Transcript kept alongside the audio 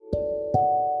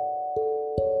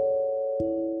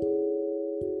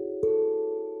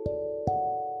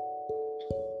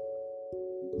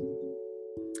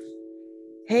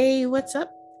Hey, what's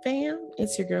up, fam?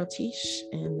 It's your girl Tish,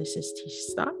 and this is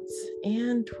Tish's Thoughts.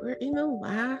 And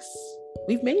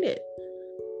we've made it.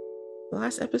 The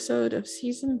last episode of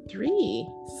season 3.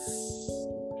 It's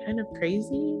kind of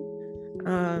crazy.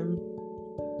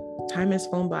 Time has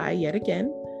flown by yet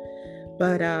again,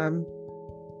 but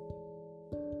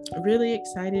really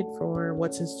excited for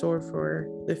what's in store for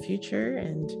the future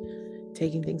and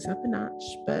taking things up a notch.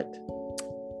 But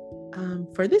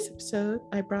for this episode,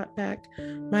 I brought back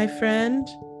my friend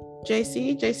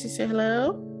JC. JC, say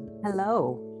hello.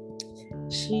 Hello.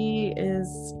 She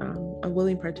is a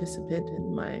willing participant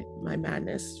in my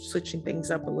madness, switching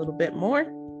things up a little bit more,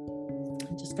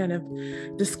 just kind of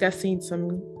discussing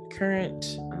some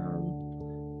current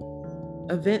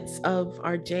events of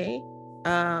our day.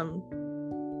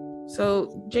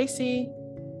 So JC,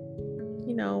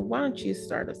 why don't you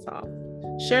start us off?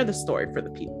 Share the story for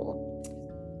the people.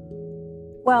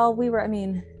 Well, we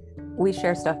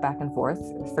share stuff back and forth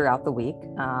throughout the week.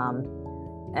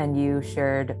 And you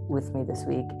shared with me this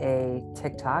week a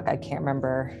TikTok. I can't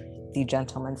remember the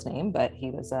gentleman's name, but he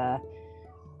was a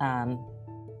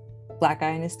Black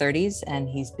guy in his 30s, and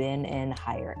he's been in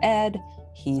higher ed.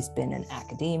 He's been in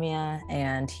academia,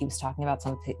 and he was talking about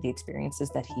some of the experiences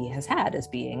that he has had as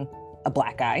being a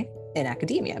Black guy in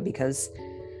academia, because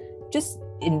just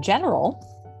in general,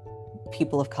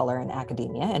 people of color in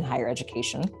academia and higher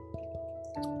education,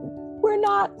 we're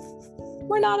not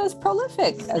as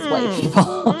prolific as white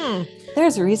people.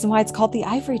 There's a reason why it's called the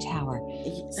ivory tower.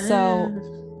 So,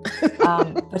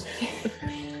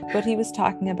 but he was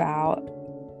talking about,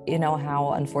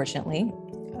 how unfortunately,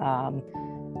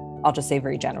 I'll just say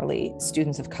very generally,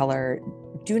 students of color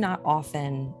do not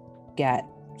often get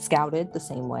scouted the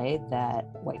same way that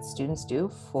white students do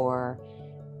for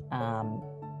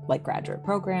like graduate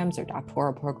programs or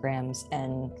doctoral programs,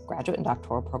 and graduate and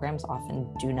doctoral programs often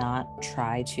do not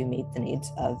try to meet the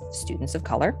needs of students of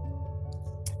color.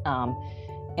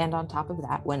 And on top of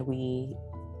that, when we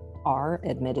are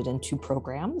admitted into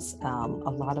programs,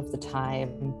 a lot of the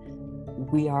time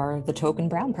we are the token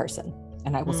brown person.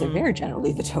 And I will say very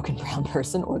generally the token brown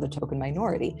person or the token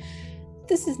minority.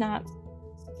 This is not,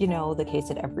 the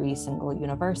case at every single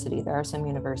university. There are some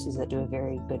universities that do a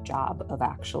very good job of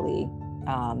actually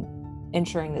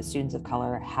ensuring that students of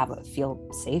color feel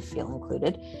safe, feel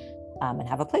included, and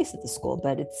have a place at the school,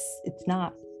 but it's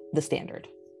not the standard.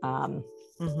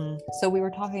 So we were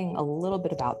talking a little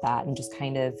bit about that, and just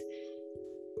kind of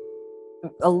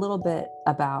a little bit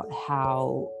about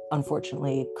how,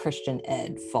 unfortunately, Christian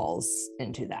ed falls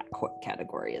into that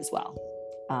category as well.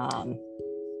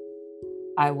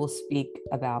 I will speak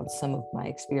about some of my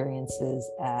experiences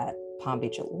at Palm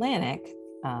Beach Atlantic.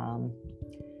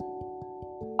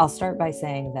 I'll start by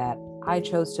saying that I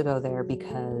chose to go there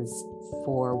because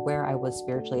for where I was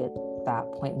spiritually at that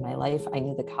point in my life, I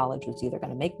knew the college was either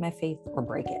going to make my faith or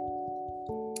break it.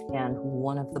 And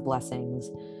one of the blessings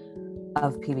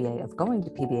of PBA, of going to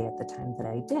PBA at the time that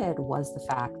I did, was the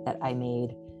fact that I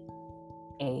made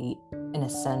an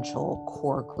essential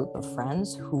core group of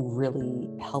friends who really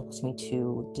helped me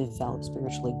to develop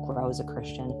spiritually, grow as a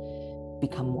Christian,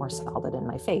 become more solid in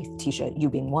my faith. Tisha,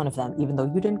 you being one of them, even though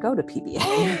you didn't go to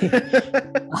PBA.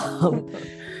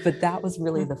 But that was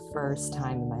really the first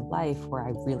time in my life where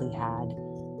I really had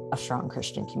a strong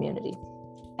Christian community.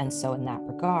 And so in that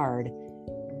regard,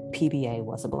 PBA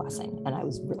was a blessing, and I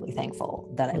was really thankful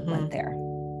that I went there.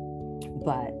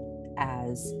 But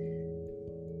as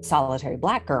solitary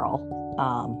Black girl,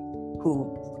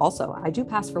 who also, I do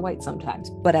pass for white sometimes,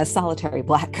 but as solitary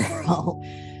Black girl,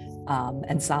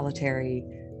 and solitary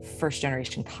first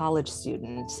generation college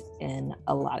student in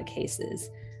a lot of cases,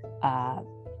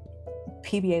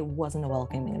 PBA wasn't a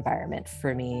welcoming environment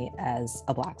for me as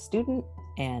a Black student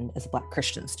and as a Black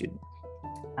Christian student.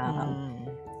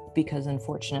 Because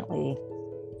unfortunately,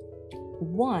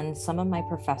 some of my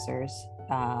professors,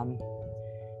 and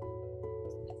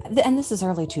this is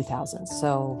early 2000s,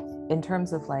 so in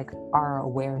terms of like our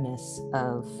awareness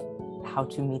of how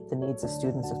to meet the needs of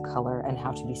students of color and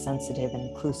how to be sensitive and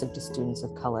inclusive to students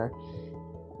of color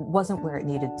wasn't where it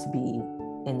needed to be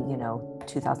in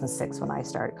 2006 when I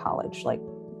started college. Like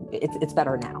it's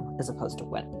better now as opposed to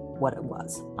what it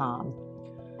was.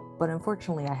 But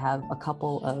unfortunately, I have a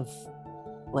couple of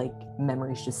like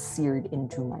memories just seared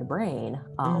into my brain.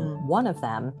 One of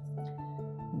them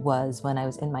was when I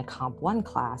was in my Comp 1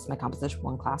 class, my Composition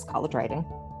 1 class, college writing.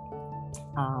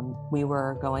 We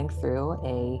were going through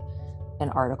an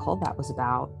article that was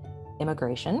about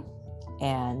immigration,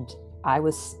 and I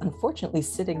was unfortunately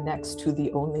sitting next to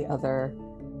the only other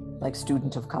like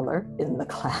student of color in the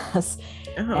class.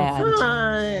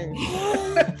 Fun.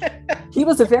 He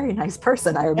was a very nice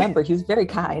person. I remember he was very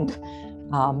kind,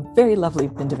 very lovely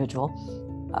individual.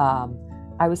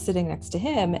 I was sitting next to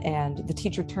him, and the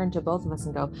teacher turned to both of us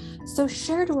and go, so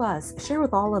share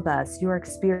with all of us your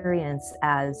experience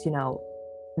as,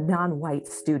 non-white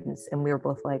students. And we were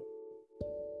both like,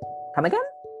 come again?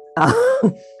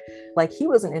 Like, he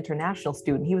was an international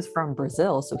student. He was from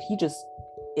Brazil. So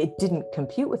it didn't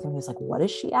compute with him. He was like, what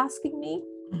is she asking me?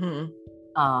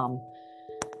 Mm-hmm.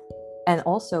 And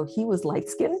also he was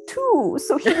light-skinned too.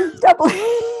 So he was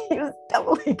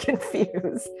doubly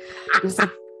confused. He was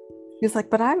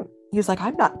like,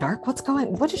 I'm not dark.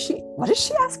 What is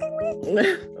she asking me?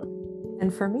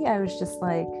 And for me, I was just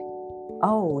like,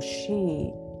 oh,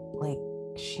 she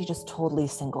just totally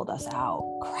singled us out.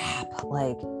 Crap.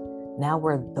 Like, now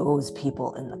we're those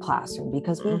people in the classroom,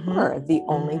 because we were the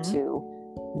only two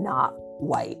not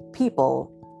white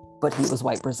people, but he was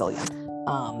white Brazilian.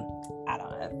 I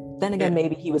don't know. Then again,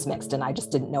 maybe he was mixed and I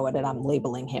just didn't know it, and I'm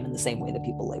labeling him in the same way that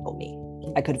people label me.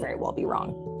 I could very well be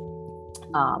wrong.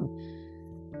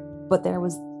 But there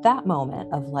was that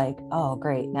moment of like, oh,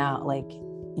 great. Now, like,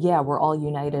 yeah, we're all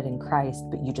united in Christ,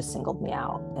 but you just singled me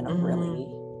out in a really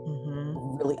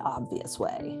obvious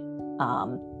way.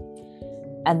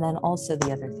 And then also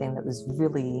the other thing that was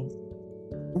really,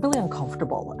 really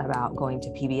uncomfortable about going to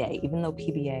PBA, even though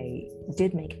PBA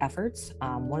did make efforts,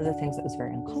 one of the things that was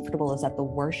very uncomfortable is that the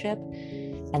worship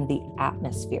and the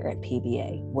atmosphere at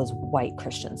PBA was white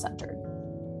Christian centered.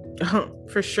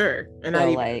 For sure. And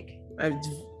so I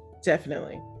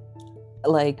definitely,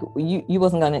 like, you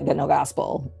wasn't going to get no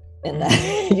gospel in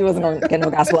that. You wasn't going to get no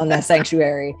gospel in that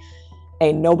sanctuary.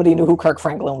 And nobody knew who Kirk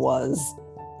Franklin was.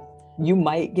 You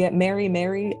might get Mary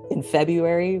in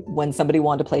February when somebody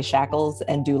wanted to play Shackles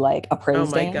and do like a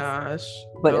praise dance. Oh my gosh.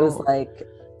 But it was like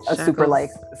a Shackles. Super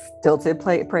like stilted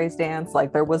praise dance.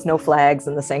 Like, there was no flags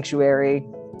in the sanctuary.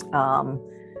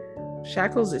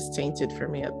 Shackles is tainted for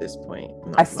me at this point.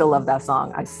 I still love that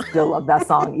song.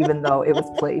 Even though it was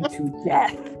played to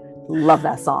death. Love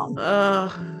that song.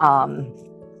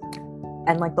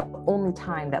 And like, the only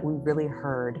time that we really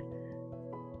heard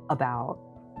about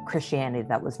Christianity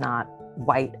that was not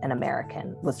white and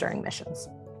American was during missions.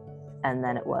 And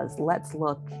then it was, let's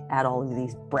look at all of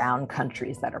these brown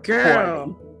countries that are poor that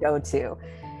you can go to.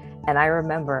 And I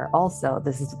remember also,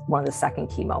 this is one of the second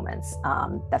key moments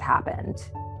that happened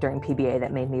during PBA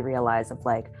that made me realize of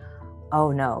like,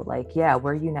 oh no, like, yeah,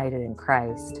 we're united in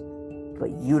Christ,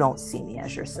 but you don't see me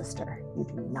as your sister. You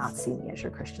do not see me as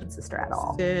your Christian sister at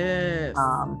all. Yes.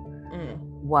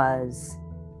 Was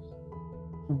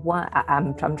one,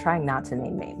 I'm trying not to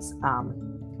name names,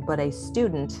 but a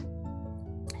student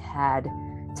had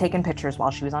taken pictures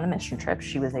while she was on a mission trip.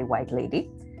 She was a white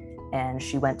lady and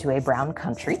she went to a brown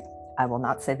country. I will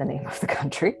not say the name of the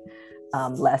country,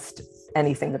 lest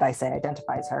anything that I say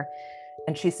identifies her.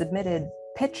 And she submitted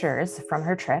pictures from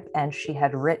her trip, and she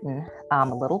had written a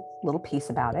little piece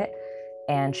about it.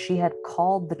 And she had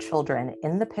called the children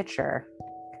in the picture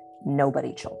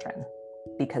nobody children,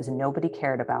 because nobody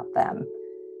cared about them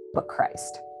but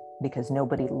Christ, because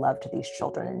nobody loved these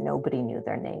children and nobody knew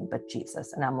their name but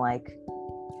Jesus. And I'm like,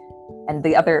 and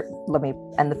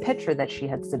the picture that she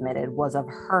had submitted was of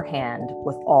her hand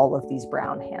with all of these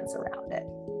brown hands around it.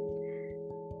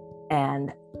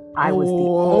 And I was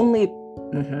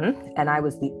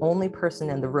the only person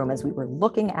in the room as we were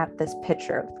looking at this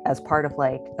picture as part of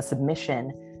like a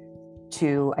submission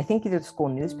to, I think, either the school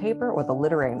newspaper or the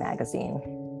literary magazine.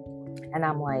 And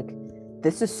I'm like,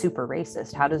 this is super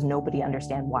racist. How does nobody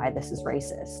understand why this is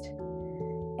racist?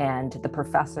 And the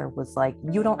professor was like,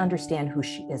 you don't understand who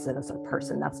she is as a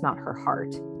person. That's not her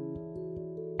heart.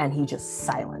 And he just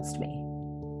silenced me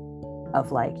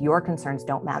of like, your concerns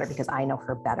don't matter because I know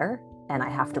her better and I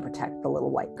have to protect the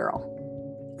little white girl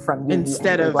from you,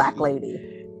 instead of black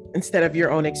lady. Instead of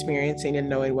your own experiencing and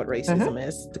knowing what racism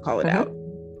is to call it out.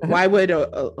 Why would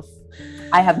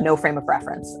I have no frame of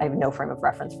reference. I have no frame of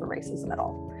reference for racism at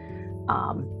all.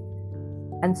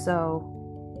 And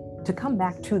so to come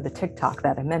back to the TikTok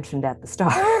that I mentioned at the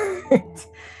start,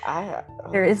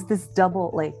 there is this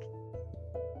double, like,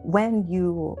 when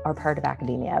you are part of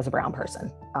academia as a brown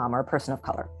person or a person of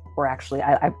color, or actually,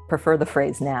 I prefer the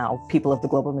phrase now, people of the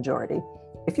global majority.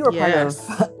 If you are part of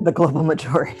the global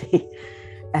majority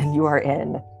and you are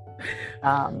in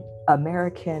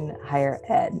American higher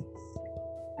ed,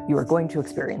 you are going to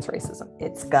experience racism.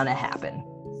 It's gonna happen.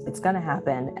 It's gonna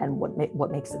happen. And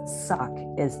what makes it suck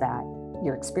is that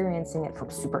you're experiencing it from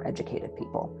super educated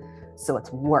people. So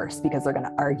it's worse because they're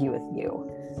gonna argue with you.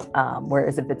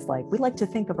 Whereas if it's like, we like to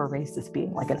think of a racist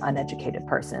being like an uneducated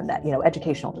person that,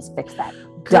 education will just fix that.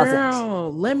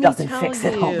 Girl, let me doesn't tell fix you,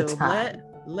 it all the time.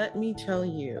 let me tell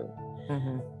you,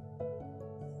 Mm-hmm.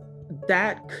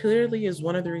 that clearly is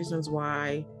one of the reasons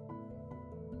why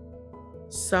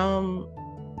some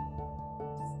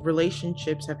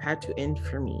relationships have had to end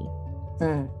for me.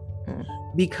 Mm-hmm.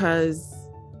 Because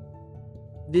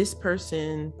this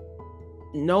person,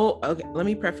 okay, let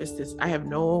me preface this. I have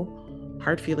no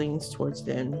hard feelings towards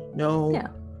them.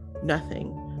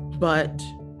 Nothing. But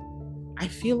I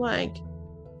feel like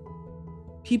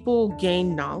people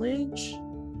gain knowledge,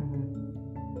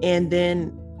 and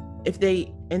then if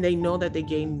they know that they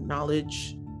gain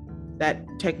knowledge that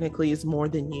technically is more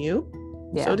than you,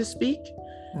 so to speak,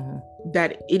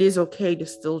 that it is okay to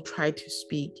still try to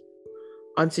speak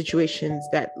on situations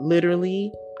that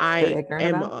literally I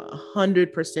am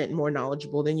 100% more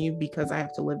knowledgeable than you, because I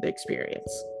have to live the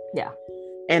experience. Yeah.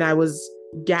 And I was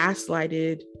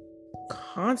gaslighted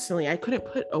constantly. I couldn't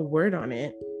put a word on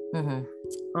it.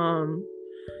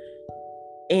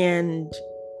 And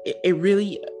it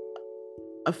really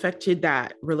affected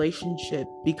that relationship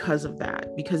because of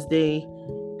that, because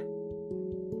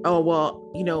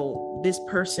this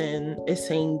person is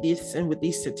saying this and with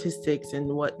these statistics and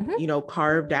what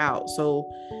carved out, so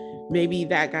maybe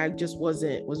that guy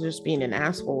was just being an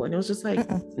asshole. And it was just like,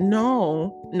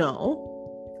 no.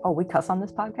 Oh, we cuss on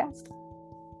this podcast?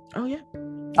 Oh yeah.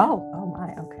 Oh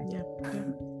my, okay. Yeah.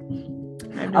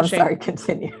 I'm sorry,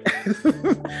 continue.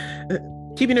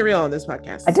 Keeping it real on this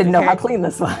podcast. I didn't know how clean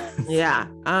this was. Yeah.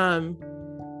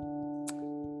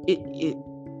 It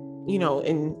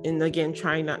and again,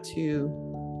 trying not to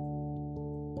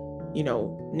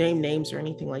name names or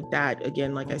anything like that.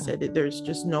 Again, like I said, there's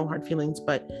just no hard feelings,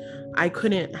 but I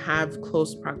couldn't have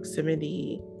close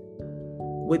proximity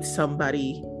with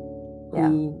somebody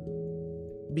who,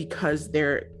 because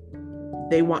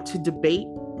they want to debate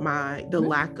the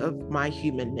lack of my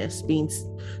humanness,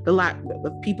 the lack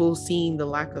of people seeing the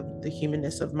lack of the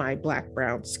humanness of my black,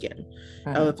 brown skin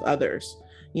of others,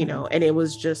 and it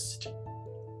was just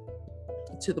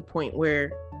to the point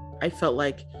where I felt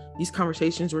like these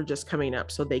conversations were just coming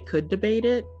up so they could debate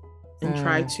it and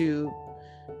try to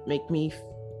make me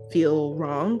feel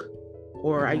wrong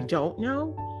or I don't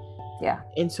know. Yeah.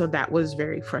 And so that was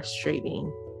very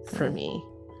frustrating for me.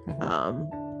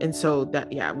 And so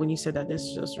that, when you said that, this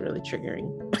is just really triggering.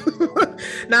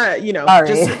 Not,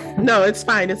 no, it's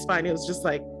fine. It's fine. It was just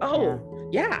like,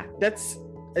 that's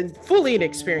fully an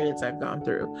experience I've gone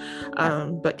through.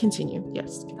 But continue.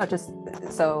 Yes.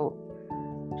 So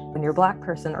when you're a Black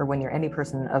person, or when you're any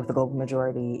person of the global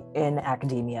majority in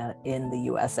academia in the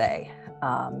USA,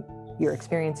 you're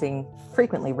experiencing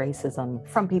frequently racism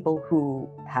from people who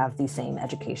have the same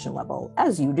education level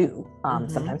as you do.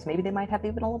 Sometimes maybe they might have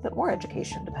even a little bit more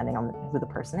education, depending on who the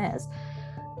person is.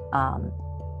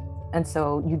 And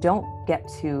so you don't get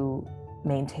to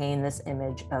maintain this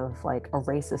image of like a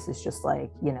racist is just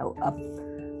like, a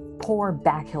poor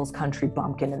back hills country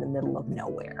bumpkin in the middle of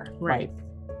nowhere. Right. Like,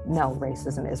 no,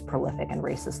 racism is prolific, and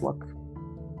racists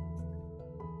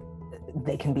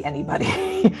they can be anybody.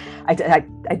 I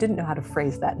didn't know how to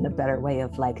phrase that in a better way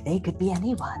of like, they could be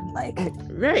anyone, like,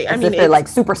 right. I mean, they're like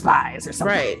super spies or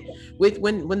something. Right.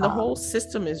 When the whole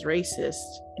system is racist,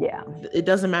 it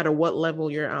doesn't matter what level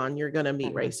you're on, you're going to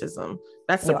meet racism.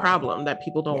 That's the problem that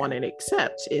people don't want to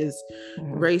accept is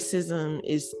racism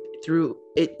is through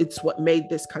it's what made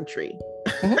this country.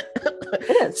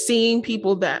 Seeing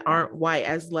people that aren't white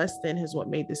as less than is what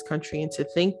made this country, and to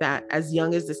think that as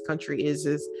young as this country is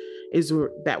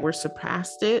that we're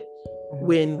surpassed it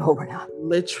when we're not.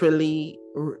 Literally,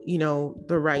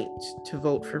 the right to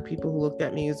vote for people who looked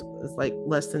at me is like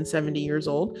less than 70 years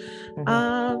old.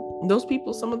 Those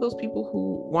people, some of those people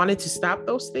who wanted to stop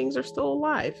those things are still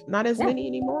alive. Not as many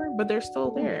anymore, but they're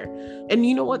still there. And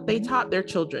you know what? They taught their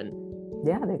children.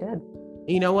 Yeah, they did.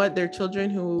 You know what? Their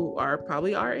children who are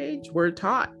probably our age were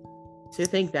taught to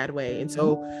think that way. And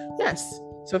so, yes.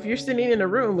 So if you're sitting in a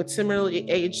room with similarly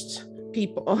aged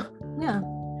people,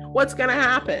 what's going to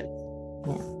happen?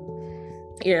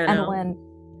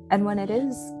 And when it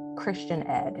is Christian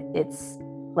ed, it's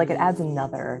like it adds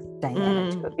another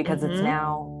dynamic to it, because it's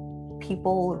now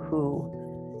people who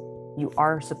you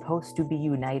are supposed to be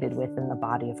united with in the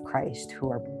body of Christ,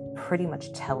 who are pretty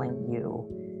much telling you,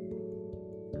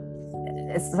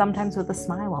 sometimes with a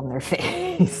smile on their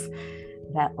face,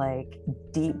 that like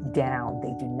deep down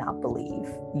they do not believe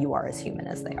you are as human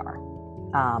as they are,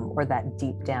 or that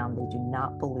deep down they do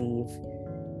not believe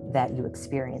that you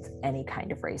experience any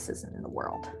kind of racism in the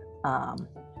world.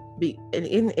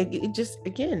 It just,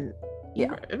 again,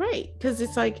 right, because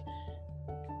it's like,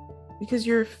 because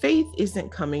your faith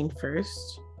isn't coming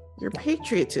first, your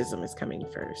patriotism is coming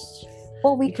first.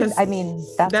 Well,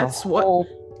 that's what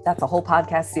That's a whole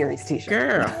podcast series, Tisha.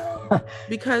 Girl,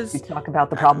 because we talk about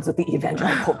the problems with the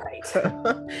evangelical right.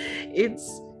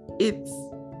 it's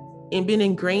been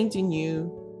ingrained in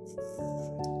you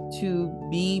to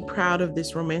be proud of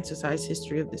this romanticized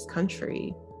history of this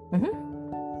country.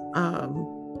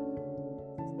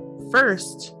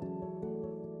 First,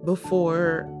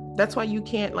 before, that's why you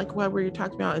can't, like what we were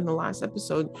talking about in the last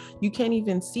episode, you can't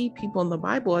even see people in the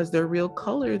Bible as their real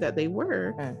color that they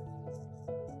were.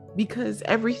 Because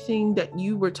everything that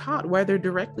you were taught, whether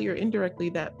directly or indirectly,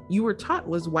 that you were taught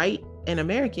was white and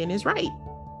American is right.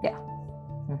 Yeah.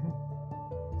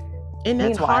 And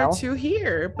that's hard to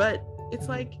hear, but it's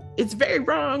like, it's very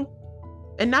wrong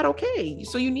and not okay.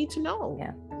 So you need to know.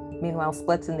 Yeah. Meanwhile,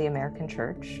 splits in the American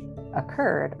church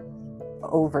occurred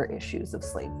over issues of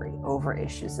slavery, over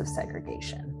issues of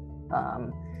segregation.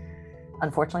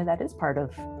 Unfortunately, that is part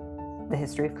of the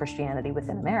history of Christianity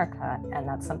within America, and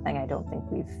that's something I don't think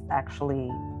we've actually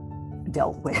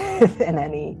dealt with in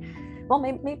any. Well,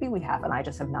 maybe we have, and I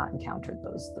just have not encountered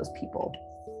those people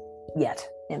yet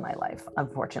in my life,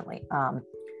 unfortunately.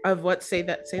 Of what? Say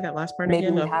that last part maybe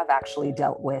again. We have actually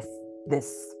dealt with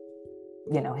this,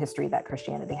 history that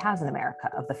Christianity has in America,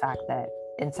 of the fact that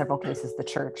in several cases the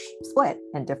church split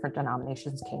and different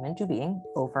denominations came into being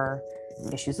over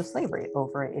issues of slavery,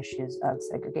 over issues of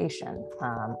segregation,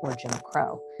 or Jim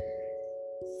Crow.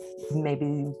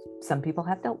 Maybe some people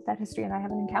have dealt with that history and I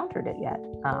haven't encountered it yet.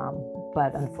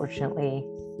 But unfortunately,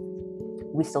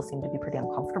 we still seem to be pretty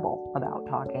uncomfortable about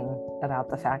talking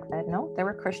about the fact that no, there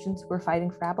were Christians who were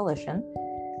fighting for abolition,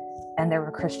 and there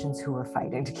were Christians who were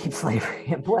fighting to keep slavery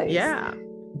in place. Yeah.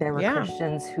 There were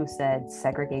Christians who said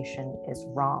segregation is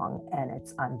wrong and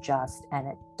it's unjust and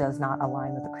it does not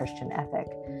align with the Christian ethic.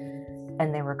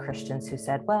 And there were Christians who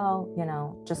said, well,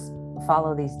 just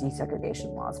follow these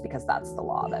desegregation laws because that's the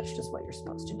law. That's just what you're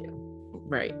supposed to do.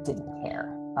 Right. Didn't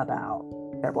care about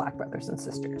their Black brothers and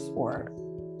sisters or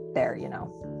their,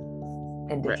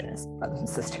 indigenous brothers and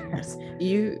sisters.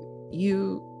 You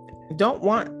don't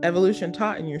want evolution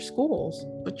taught in your schools,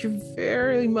 but you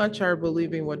very much are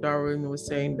believing what Darwin was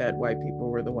saying, that white people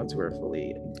were the ones who were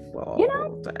fully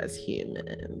involved as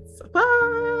humans.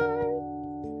 Bye.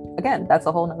 Again, that's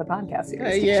a whole nother podcast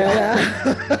series.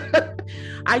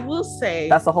 I will say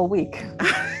that's a whole week.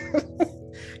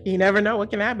 You never know what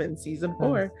can happen. Season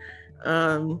 4.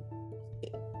 I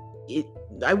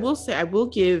will say, I will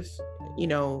give,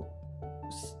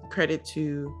 credit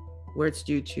to where it's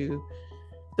due to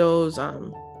those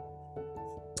from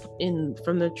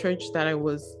the church that I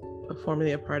was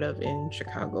formerly a part of in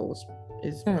Chicago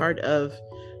is part of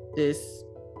this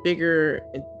bigger,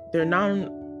 they're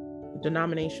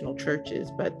non-denominational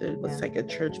churches, but it looks like a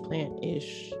church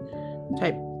plant-ish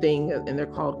type thing, and they're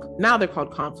called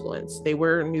Confluence. They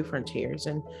were New Frontiers,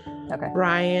 and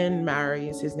Brian Mowry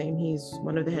is his name. He's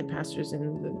one of the head pastors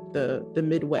in the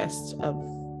Midwest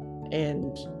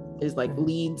and is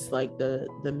leads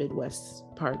the Midwest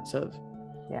parts of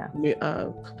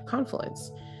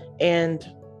Confluence. And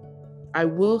I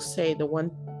will say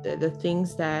the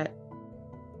things that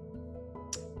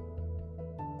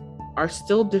are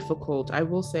still difficult, I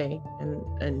will say, and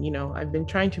I've been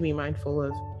trying to be mindful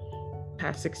of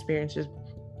past experiences.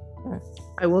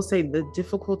 I will say the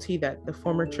difficulty that the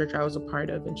former church I was a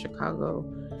part of in Chicago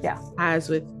has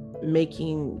with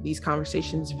making these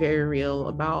conversations very real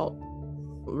about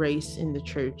race in the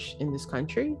church in this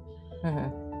country.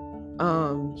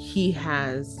 He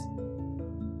has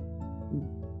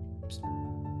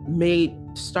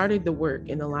started the work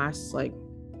in the last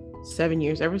 7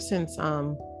 years, ever since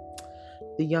the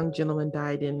young gentleman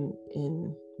died in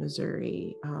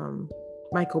Missouri,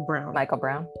 Michael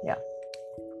Brown. Yeah.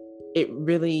 It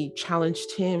really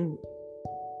challenged him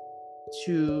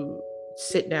to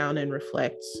sit down and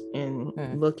reflect and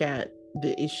look at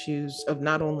the issues of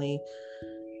not only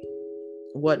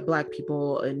what Black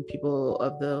people and people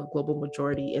of the global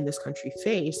majority in this country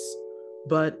face,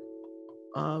 but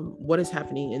what is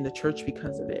happening in the church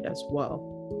because of it as well,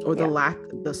 or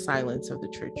the silence of the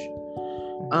church.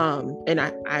 And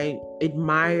I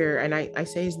admire, and I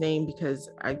say his name because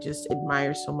I just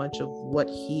admire so much of what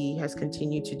he has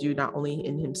continued to do, not only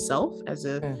in himself as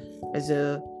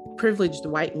a privileged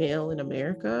white male in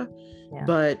America,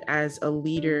 but as a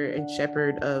leader and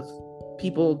shepherd of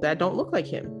people that don't look like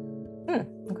him.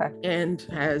 And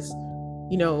has,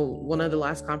 one of the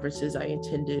last conferences I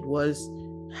attended was,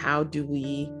 how do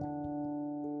we,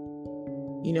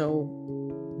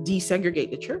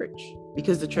 desegregate the church?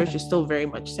 Because the church is still very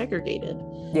much segregated.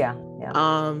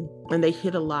 And they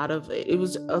hit a lot of it. It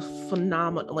was a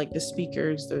phenomenal, the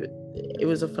speakers, it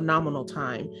was a phenomenal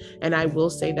time. And I will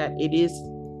say that it is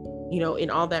in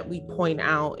all that we point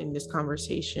out in this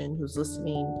conversation, who's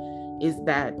listening, is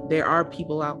that there are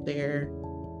people out there,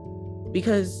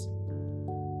 because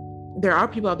there are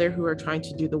people out there who are trying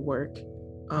to do the work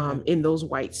in those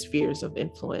white spheres of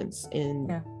influence,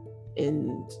 and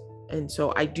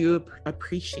so I do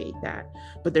appreciate that,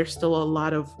 but there's still a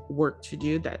lot of work to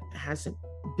do that hasn't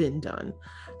been done.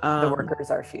 The workers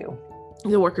are few.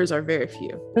 The workers are very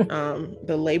few.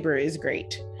 The labor is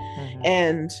great.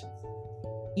 And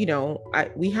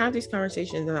we have these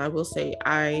conversations, and I will say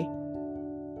I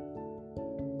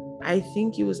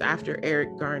think it was after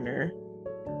Eric Garner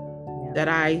that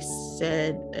I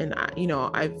said, and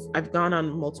I've gone on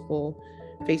multiple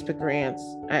Facebook rants.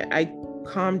 I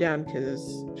calmed down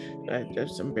because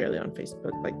I'm barely on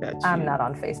Facebook like that too. I'm not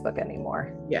on Facebook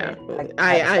anymore. Yeah,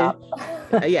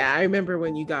 I remember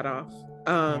when you got off.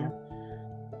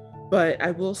 But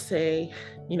I will say,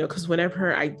 because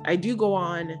whenever I do go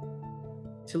on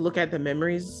to look at the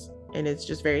memories, and it's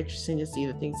just very interesting to see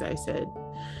the things I said,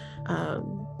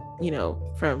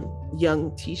 from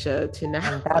young Tisha to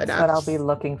now. And that's what I'll be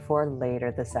looking for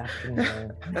later this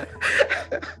afternoon.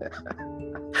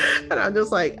 And I'm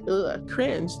just like, ugh,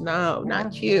 cringe. No,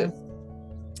 not cute.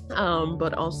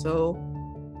 But also,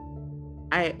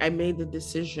 I made the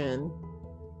decision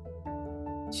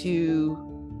to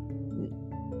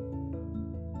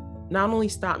not only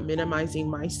stop minimizing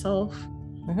myself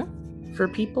for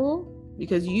people,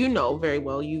 because very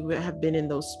well, you have been in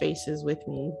those spaces with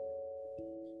me,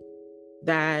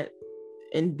 that,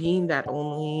 and being that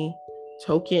only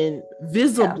token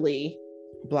visibly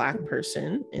Black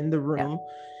person in the room,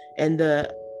 and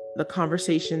the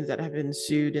conversations that have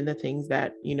ensued, and the things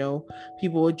that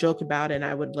people would joke about and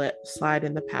I would let slide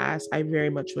in the past, I very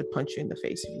much would punch you in the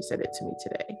face if you said it to me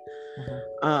today.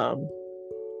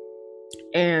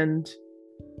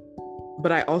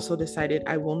 But I also decided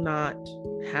I will not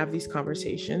have these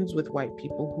conversations with white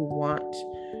people who want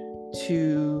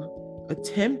to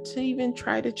attempt to even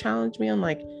try to challenge me on,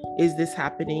 like, is this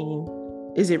happening?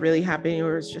 Is it really happening,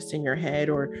 or is it just in your head?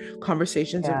 Or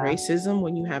conversations of racism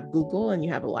when you have Google and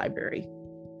you have a library.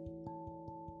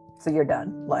 So you're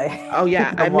done. Like, oh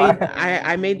yeah,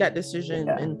 I made that decision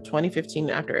in 2015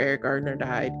 after Eric Gardner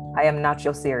died. I am not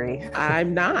your Siri. I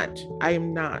am not.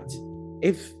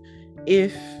 If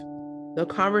the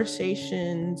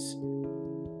conversations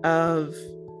of,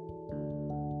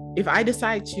 if I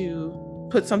decide to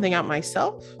put something out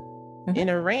myself in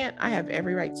a rant, I have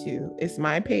every right to. It's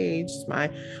my page, it's my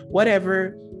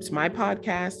whatever, it's my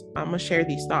podcast. I'm gonna share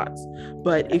these thoughts.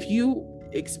 But if you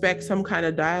expect some kind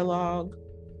of dialogue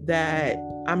that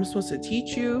I'm supposed to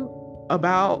teach you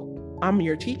about, I'm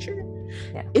your teacher,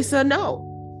 it's a no.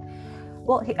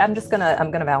 Well, I'm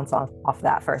gonna bounce off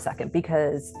that for a second,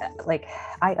 because like,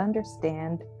 I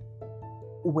understand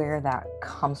where that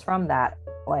comes from, that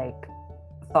like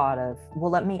thought of,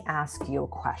 well, let me ask you a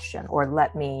question, or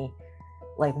let me,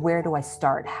 like, where do I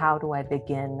start? How do I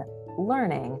begin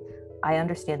learning? I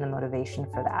understand the motivation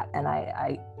for that. And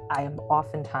I am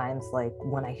oftentimes like,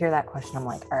 when I hear that question, I'm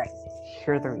like, all right,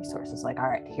 here are the resources. Like, all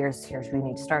right, here's where you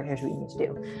need to start. Here's what you need to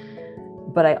do.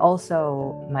 But I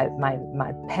also,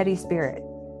 my petty spirit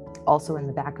also in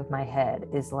the back of my head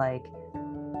is like,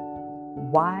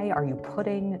 why are you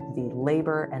putting the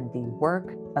labor and the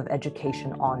work of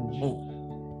education on me?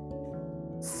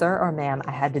 Sir or ma'am,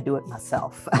 I had to do it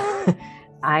myself.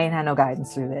 I ain't had no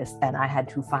guidance through this, and I had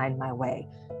to find my way.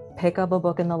 Pick up a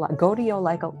book in go to your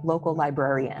local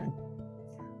librarian.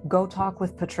 Go talk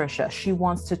with Patricia. She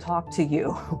wants to talk to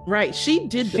you. Right. She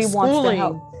did the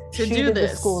schooling to do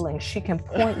this. Schooling. She can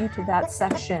point you to that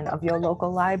section of your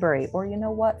local library. Or you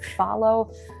know what?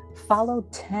 Follow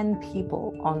 10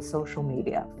 people on social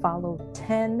media. Follow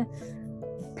 10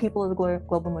 people of the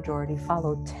global majority.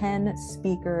 Follow 10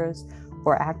 speakers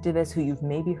or activists who you've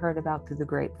maybe heard about through the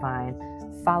grapevine.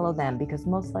 Follow them, because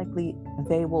most likely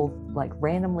they will like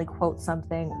randomly quote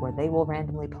something, or they will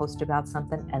randomly post about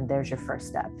something, and there's your first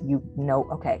step.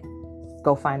 Okay,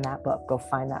 go find that book, go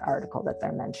find that article that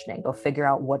they're mentioning, go figure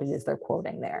out what it is they're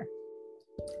quoting there.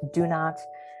 Do not,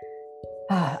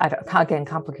 again,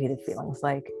 complicated feelings,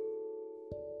 like,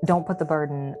 don't put the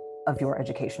burden of your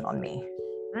education on me.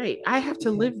 Right. I have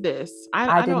to live this.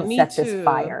 I didn't set this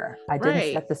fire. I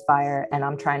didn't set this fire, and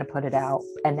I'm trying to put it out,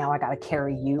 and now I got to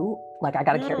carry you. Like, I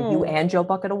got to carry you and your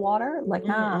bucket of water. Like,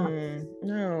 nah.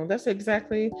 No, that's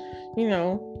exactly,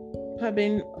 have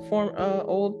been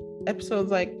old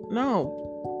episodes like,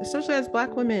 no, especially as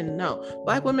Black women. No,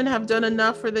 Black women have done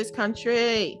enough for this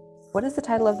country. What is the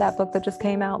title of that book that just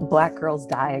came out? Black Girls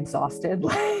Die Exhausted.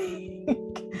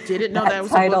 didn't know that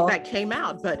was title, a book that came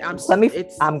out, but I'm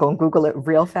going to Google it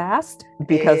real fast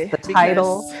because the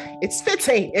title, it's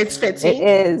fitting. It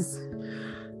is.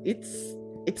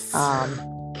 It's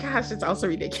gosh, it's also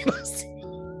ridiculous.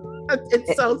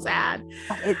 It's so sad.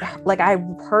 Like, I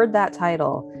heard that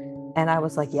title and I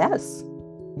was like, yes,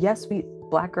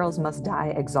 Black Girls Must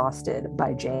Die Exhausted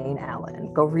by Jane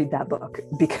Allen. Go read that book,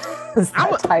 because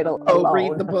that title alone.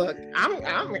 Read the book. I'm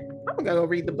gonna go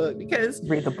read the book, because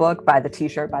read the book, buy the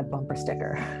t-shirt, buy the bumper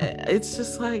sticker. It's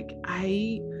just like,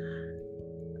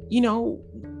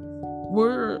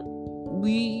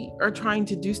 we are trying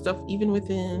to do stuff even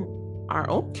within our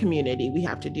own community. We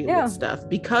have to deal with stuff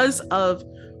because of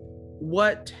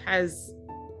what has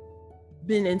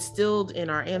been instilled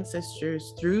in our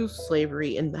ancestors through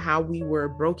slavery and how we were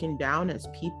broken down as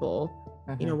people.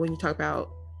 When you talk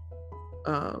about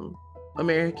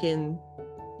American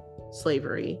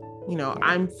slavery,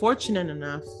 I'm fortunate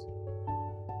enough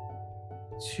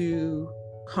to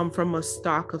come from a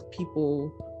stock of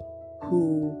people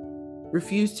who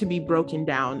refuse to be broken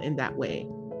down in that way.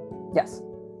 Yes.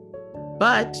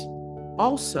 But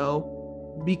also,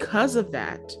 because of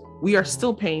that, we are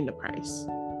still paying the price.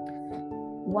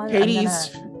 Haiti's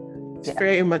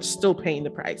very much still paying the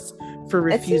price for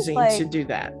refusing to do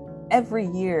that. Every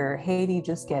year, Haiti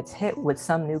just gets hit with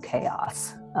some new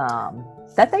chaos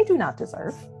that they do not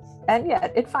deserve, and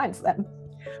yet it finds them.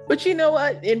 But you know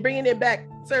what? In bringing it back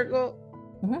circle,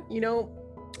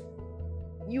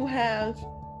 you have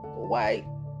white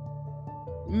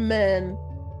men,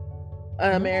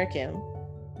 American,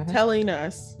 telling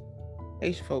us,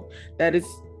 Haitian folk, that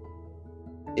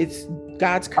it's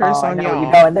God's curse on y'all.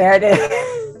 And there it is.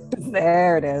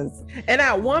 There it is. And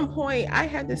at one point, I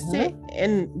had to sit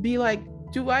and be like,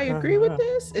 do I agree with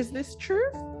this? Is this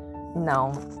truth?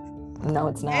 No,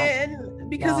 it's not. And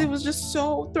because it was just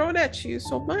so thrown at you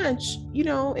so much,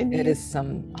 and it is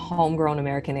some homegrown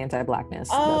American anti-Blackness.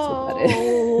 That's what that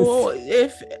is.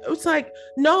 If it's like,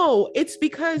 no, it's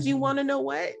because you want to know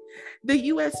what? The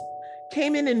U.S.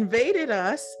 came and invaded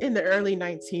us in the early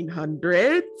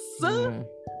 1900s.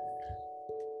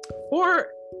 Or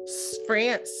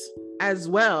France as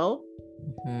well,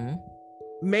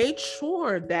 made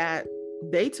sure that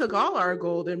they took all our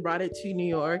gold and brought it to New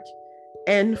York,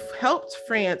 and helped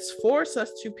France force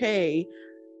us to pay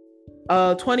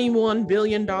a $21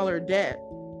 billion debt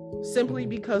simply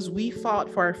because we fought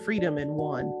for our freedom and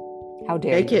won. How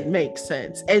dare Make it make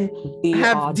sense. And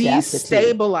have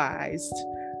destabilized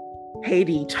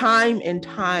Haiti time and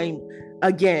time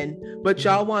again. But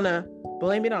y'all want to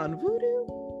blame it on voodoo?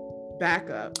 Back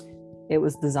up. It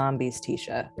was the zombies,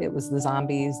 Tisha. It was the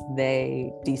zombies.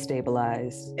 They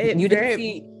destabilized.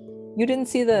 You didn't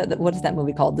see the what is that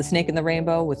movie called? The Snake in the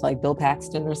Rainbow with like Bill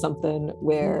Paxton or something,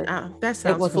 where that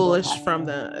sounds foolish from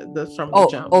the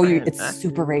jump. It's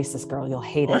super racist, girl. You'll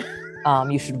hate it.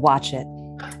 You should watch it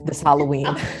this Halloween.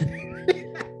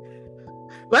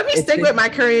 Let me stick with my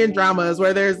Korean dramas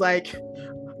where there's like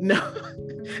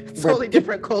totally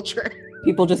different culture.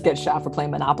 People just get shot for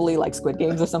playing Monopoly, like Squid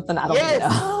Games or something. I don't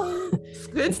know.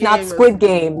 It's not Squid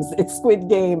Games. It's Squid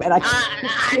Game, and I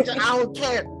don't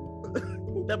care.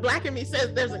 The Black in me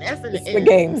says there's an S in it. Squid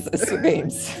Games. It's Squid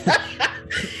Games.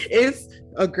 It's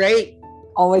a great.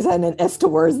 Always had an S to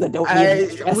words that don't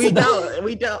mean. We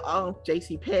don't. Oh,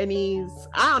 JCPenney's.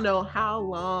 I don't know how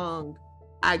long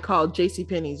I called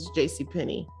JCPenney's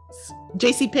JCPenney.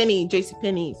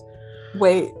 JCPenney's.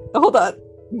 Wait, hold on.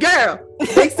 Girl,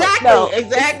 exactly.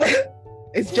 Exactly.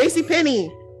 It's JCPenney.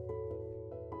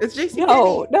 It's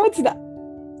JCPenney. No, it's not.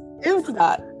 It's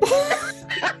not.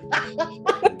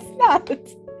 It's not.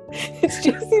 It's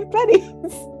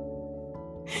JCPenney's.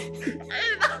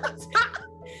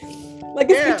 Like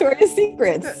it's Victoria's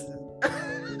Secrets.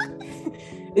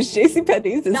 It's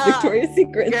JCPenney's. It's Victoria's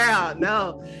Secrets. Girl,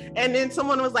 no. And then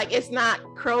someone was like, it's not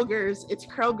Kroger's, it's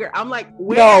Kroger. I'm like,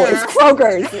 where? No, it's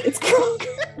Kroger's. It's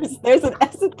Kroger's. There's an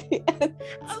S at the end.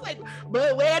 I was like,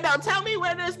 but where? No, tell me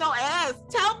where there's no S.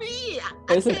 Tell me.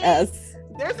 There's an S.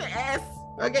 There's an S.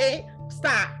 Okay?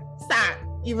 Stop.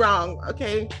 You wrong.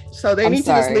 Okay? So they need to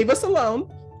just leave us alone.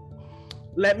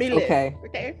 Let me live.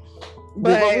 Okay?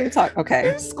 But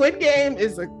okay. Squid Game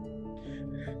is an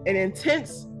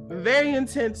intense, very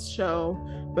intense show,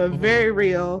 but very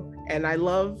real. And I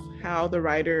love how the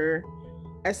writer,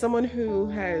 as someone who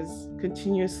has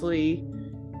continuously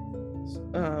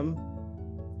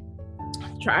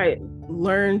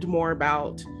learned more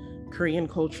about Korean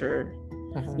culture,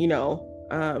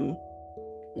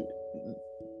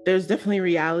 there's definitely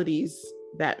realities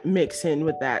that mix in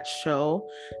with that show.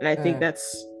 And I think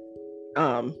that's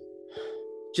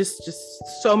just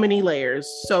so many layers,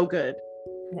 so good.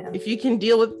 If you can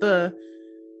deal with the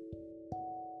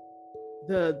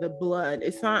blood,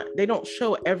 it's not, they don't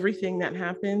show everything that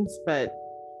happens, but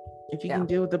if you can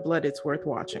deal with the blood, it's worth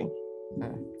watching.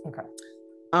 Okay.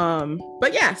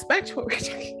 But yes, back to what we're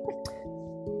talking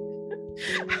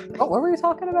what were we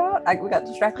talking about? We got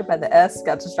distracted by the S,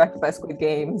 got distracted by Squid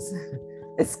Games.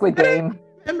 It's Squid Game.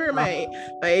 Remember my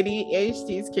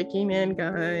ADHD is kicking in,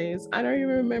 guys. I don't even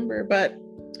remember, but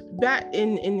that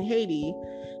in Haiti,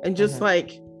 and just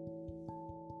like,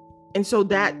 and so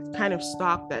that kind of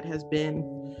stock that has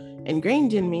been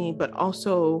ingrained in me, but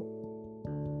also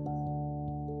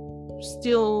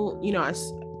still, you know,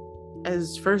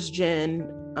 as first gen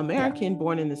American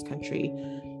born in this country,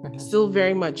 still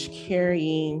very much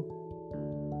carrying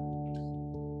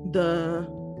the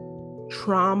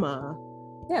trauma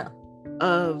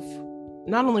of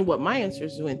not only what my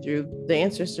ancestors went through, the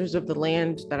ancestors of the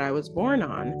land that I was born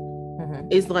on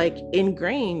is like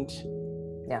ingrained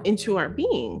into our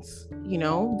beings. You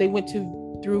know, they went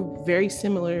through very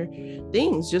similar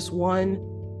things, just one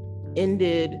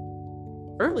ended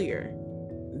earlier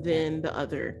than the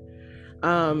other.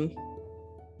 And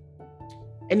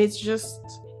it's just,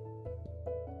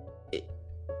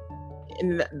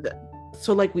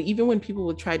 so like even when people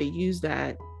would try to use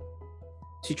that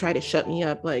to try to shut me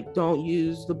up, like, don't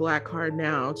use the black card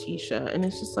now, Tisha. And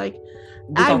it's just like,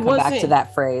 We'll come back to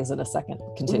that phrase in a second.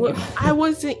 Continue. I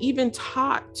wasn't even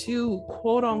taught to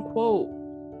quote unquote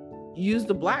use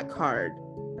the black card.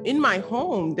 In my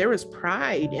home, there was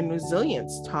pride and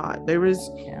resilience taught. There was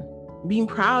being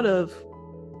proud of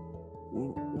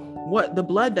what the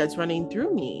blood that's running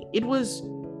through me. It was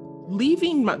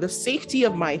leaving the safety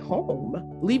of my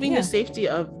home, leaving the safety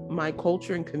of my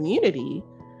culture and community,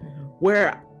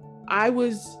 where I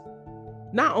was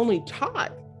not only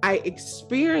taught, I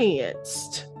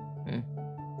experienced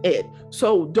it.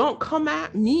 So don't come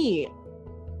at me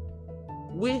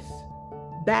with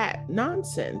that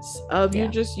nonsense of you're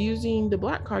just using the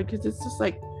black card, because it's just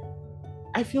like,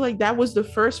 I feel like that was the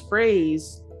first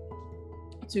phrase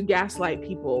to gaslight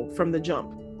people from the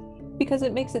jump. Because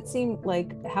it makes it seem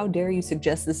like, how dare you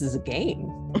suggest this is a game?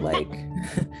 Like,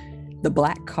 the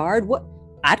black card? What?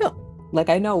 I don't, like,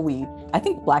 I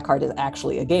think black card is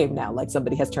actually a game now. Like,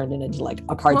 somebody has turned it into like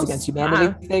a Cards Against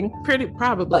Humanity thing. Pretty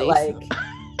probably. But like,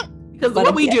 because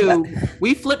what we do,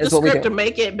 we flip the script to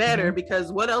make it better,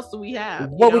 because what else do we have?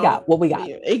 What we got.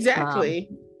 Exactly.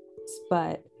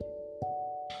 But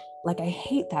like, I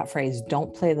hate that phrase,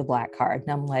 don't play the black card. And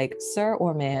I'm like, sir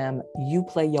or ma'am, you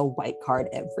play your white card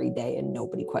every day and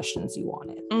nobody questions you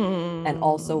on it. And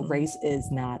also, race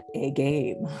is not a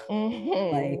game.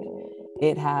 Like,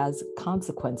 it has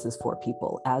consequences for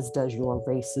people, as does your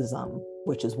racism,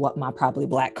 which is what my probably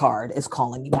black card is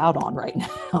calling you out on right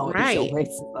now. Right. Your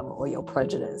racism or your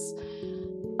prejudice.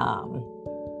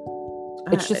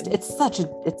 It's such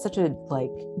a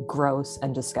like gross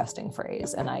and disgusting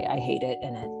phrase, and I hate it,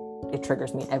 and it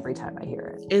triggers me every time I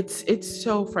hear it. It's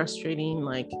so frustrating,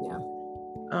 like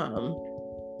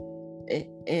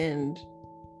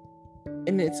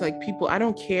and it's like, people, I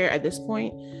don't care at this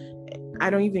point. I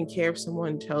don't even care if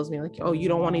someone tells me like, oh, you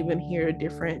don't want to even hear a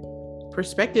different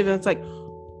perspective. And it's like,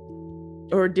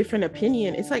 or a different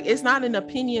opinion. It's like, it's not an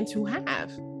opinion to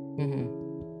have.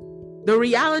 The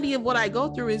reality of what I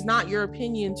go through is not your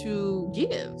opinion to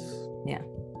give. Yeah.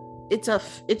 It's a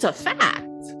fact.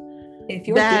 If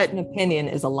your different opinion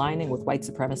is aligning with white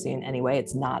supremacy in any way,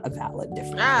 it's not a valid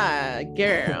difference.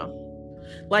 Girl.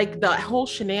 Like the whole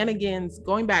shenanigans,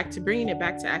 bringing it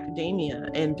back to academia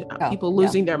and people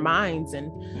losing their minds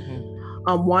and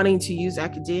wanting to use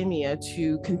academia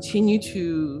to continue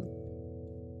to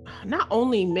not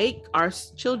only make our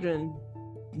children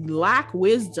lack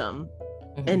wisdom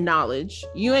and knowledge.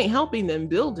 You ain't helping them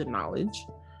build the knowledge.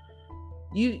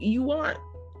 You want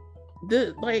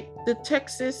the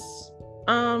Texas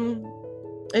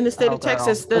in the state of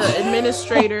Texas, the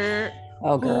administrator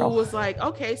who was like,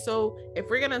 okay, so if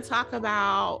we're gonna talk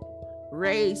about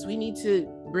race, we need to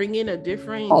bring in a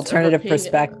different alternative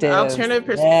perspective.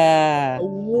 Yeah.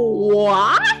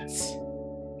 What?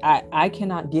 I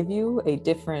cannot give you a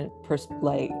different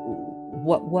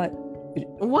what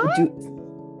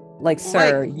like,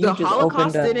 sir, like, you the just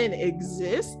Holocaust opened didn't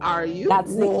exist. Are you?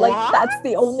 That's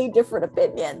the only different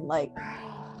opinion. Like,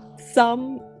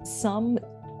 some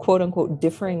quote unquote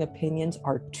differing opinions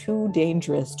are too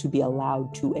dangerous to be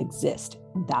allowed to exist.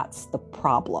 That's the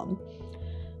problem.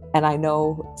 And I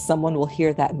know someone will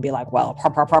hear that and be like, well,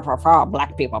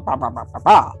 black people,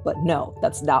 but no,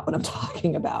 that's not what I'm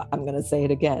talking about. I'm going to say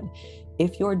it again.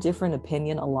 If your different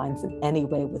opinion aligns in any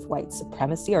way with white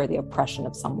supremacy or the oppression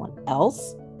of someone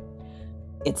else,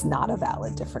 it's not a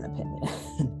valid different opinion.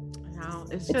 No,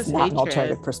 it's It's just not hatred. an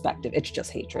alternative perspective. It's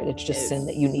just hatred. It's just sin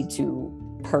that you need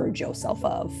to purge yourself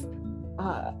of.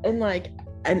 And like,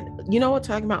 and you know what,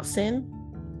 talking about sin,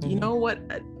 you Mhm. know what,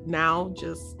 now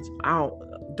just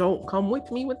don't come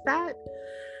with me with that,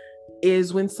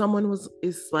 is when someone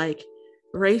is like,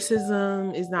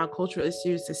 racism is not a cultural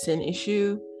issue, it's a sin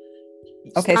issue.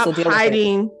 Okay, Stop so deal with it.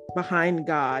 hiding behind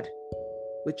God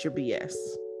with your BS.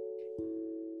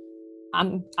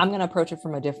 I'm gonna approach it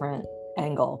from a different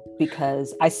angle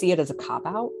because I see it as a cop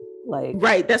out. Like,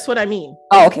 Right, that's what I mean.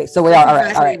 oh, okay, so we are all right.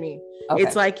 Exactly All what I right. mean. Okay.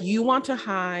 It's like you want to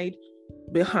hide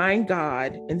behind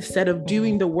God instead of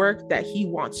doing the work that He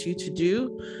wants you to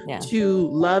do, to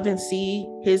love and see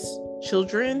His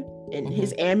children and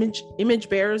His image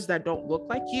bearers that don't look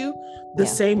like you the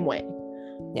same way.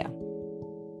 Yeah.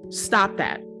 Stop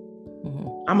that.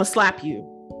 I'm gonna slap you.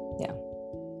 Yeah.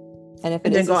 And if it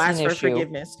and is then go a sin ask for issue,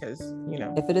 forgiveness, because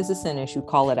if it is a sin issue,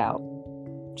 call it out.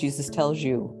 Jesus tells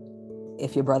you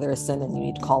if your brother is sinning, you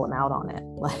need to call him out on it.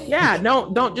 Like, yeah,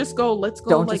 don't just go. Let's go.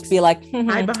 Don't like, just be like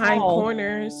hide behind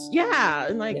corners. Yeah,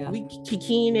 and like we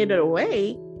kikiing it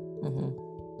away.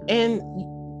 And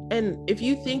if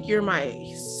you think you're my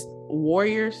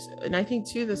warriors, and I think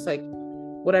too, this like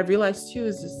what I've realized too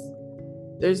is this: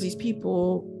 there's these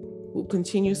people who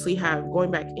continuously have, going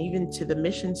back even to the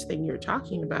missions thing you're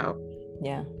talking about.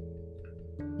 Yeah.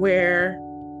 Where,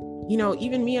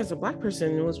 even me as a Black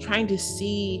person was trying to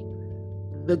see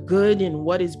the good in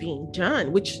what is being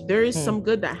done, which there is some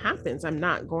good that happens. I'm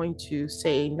not going to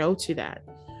say no to that.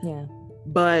 Yeah.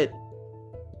 But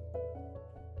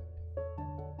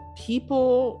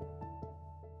people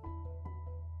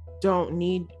don't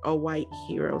need a white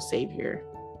hero savior.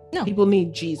 No. People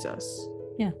need Jesus.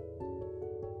 Yeah.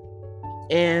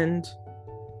 And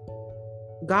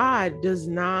God does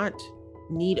not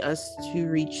need us to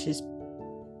reach His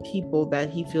people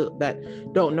that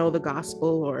don't know the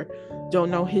gospel or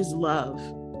don't know His love,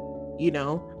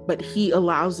 but He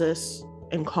allows us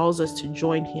and calls us to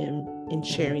join Him in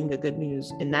sharing the good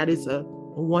news. And that is a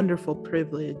wonderful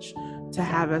privilege to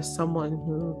have as someone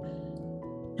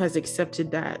who has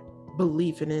accepted that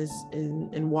belief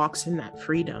and walks in that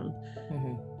freedom.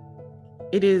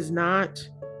 It is not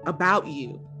about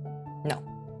you. No.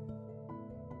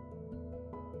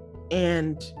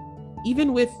 And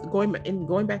even with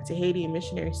going back to Haiti and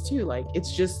missionaries too, like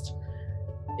it's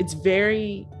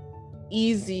very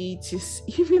easy to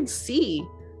even see,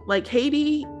 like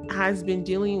Haiti has been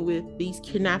dealing with these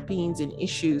kidnappings and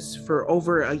issues for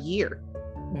over a year,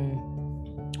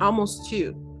 almost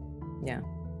 2. Yeah.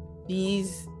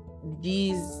 These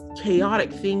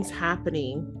chaotic things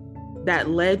happening that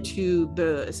led to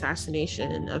the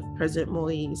assassination of President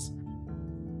Moise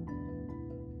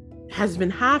has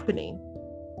been happening.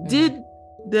 Did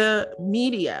the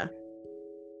media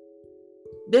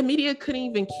couldn't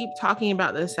even keep talking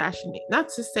about the assassination? Not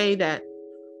to say that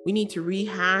we need to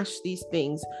rehash these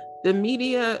things. The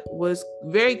media was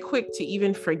very quick to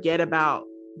even forget about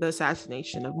the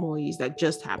assassination of Moise that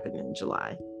just happened in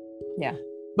July. Yeah.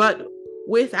 But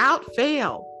without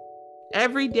fail,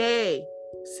 every day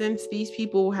since these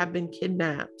people have been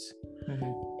kidnapped,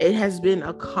 it has been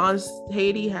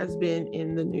Haiti has been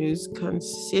in the news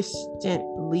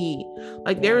consistently.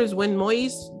 Like there is, when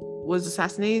Moise was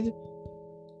assassinated,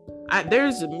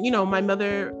 there's, my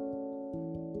mother,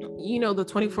 the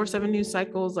 24/7 news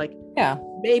cycles, like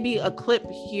maybe a clip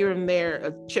here and there,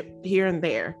 a chip here and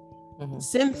there.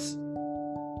 Since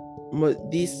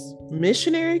this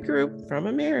missionary group from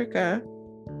America,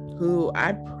 who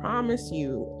I promise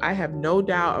you, I have no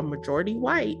doubt a majority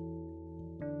white,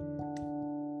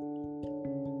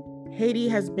 Haiti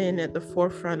has been at the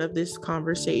forefront of this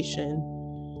conversation.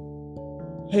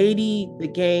 Haiti, the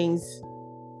gangs,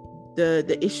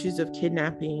 the issues of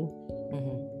kidnapping,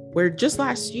 where just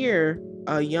last year,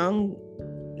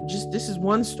 this is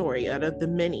one story out of the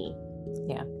many.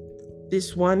 Yeah.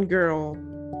 This one girl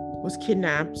was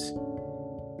kidnapped,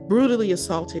 brutally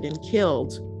assaulted, and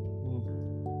killed.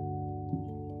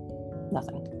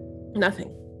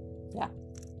 Nothing. Yeah.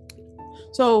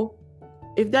 So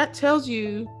if that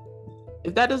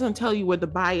doesn't tell you where the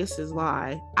biases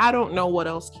lie, I don't know what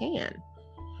else can.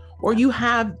 Or you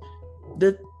have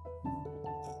the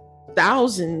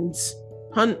thousands,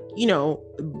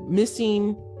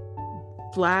 missing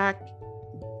Black,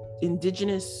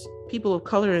 Indigenous people of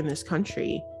color in this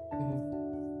country,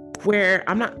 where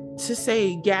I'm not to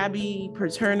say Gabby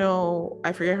Paterno,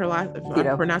 I forget her last name,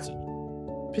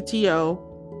 Petito.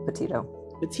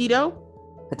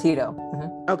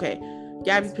 Okay,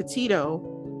 Gabby Petito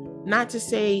not to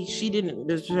say she didn't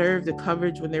deserve the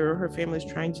coverage when her family's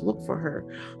trying to look for her,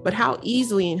 but how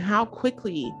easily and how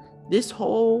quickly this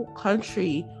whole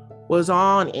country was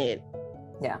on it.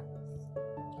 Yeah.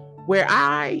 Where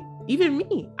even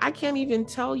me, I can't even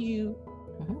tell you,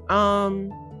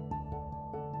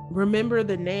 remember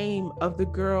the name of the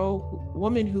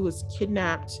woman who was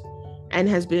kidnapped and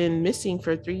has been missing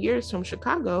for 3 years from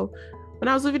Chicago. When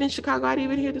I was living in Chicago, I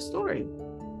didn't even hear the story.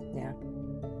 Yeah.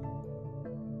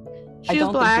 She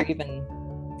was Black.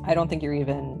 I don't think you're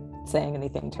even saying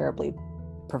anything terribly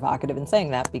provocative in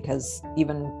saying that, because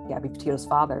even Gabby Petito's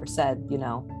father said, you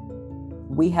know,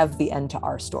 we have the end to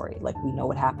our story. Like, we know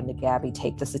what happened to Gabby.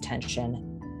 Take this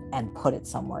attention and put it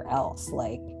somewhere else.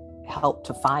 Like, help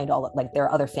to find like, there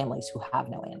are other families who have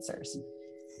no answers.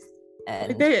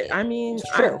 And I mean,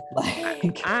 it's true.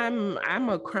 I'm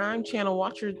a crime channel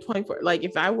watcher 24. Like,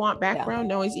 if I want background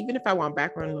noise, even if I want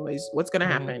background noise, what's gonna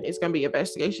happen? It's gonna be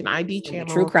investigation ID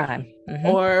channel, true crime,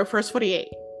 or First 48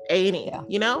 A&E.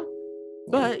 You know,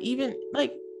 but even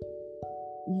like,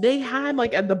 they had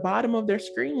like at the bottom of their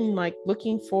screen, like,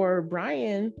 looking for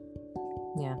Brian.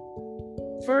 Yeah.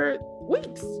 For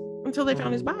weeks until they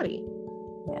found his body.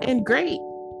 Yeah. And great,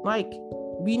 like,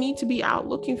 we need to be out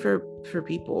looking for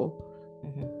people.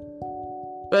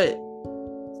 But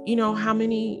you know how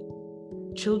many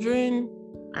children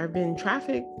have been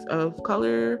trafficked of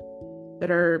color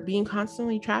that are being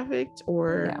constantly trafficked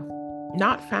or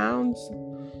not found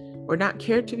or not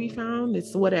cared to be found?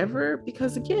 It's whatever,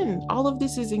 because again, all of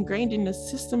this is ingrained in the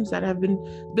systems that have been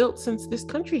built since this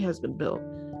country has been built.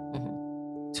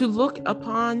 To look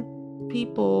upon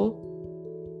people,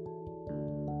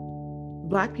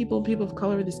 Black people and people of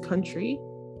color in this country,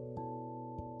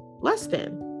 less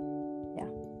than. Yeah.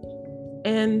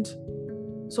 And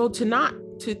so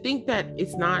to think that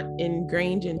it's not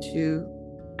ingrained into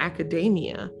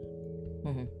academia,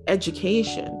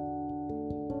 education,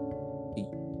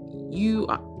 you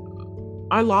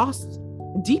are lost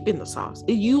deep in the sauce.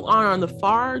 You are on the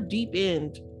far deep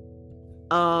end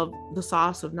of the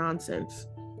sauce of nonsense.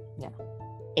 Yeah.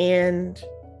 And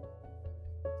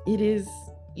it is,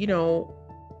 you know,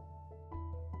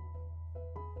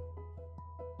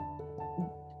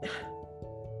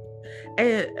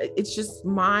 and it's just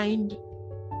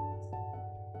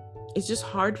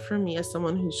hard for me as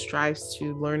someone who strives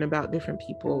to learn about different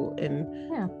people and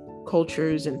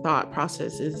cultures and thought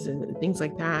processes and things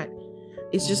like that.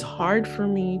 It's just hard for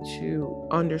me to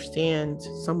understand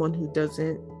someone who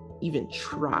doesn't even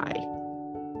try.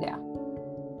 Yeah.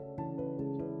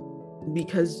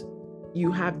 Because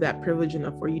you have that privilege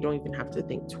enough where you don't even have to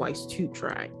think twice to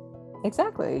try.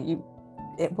 Exactly.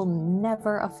 It will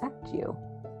never affect you.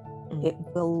 It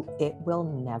will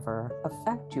never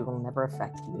affect you. It will never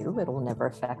affect you. It will never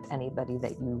affect anybody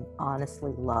that you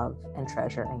honestly love and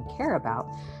treasure and care about.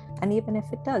 And even if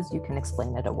it does, you can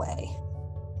explain it away.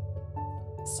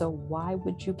 So why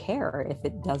would you care if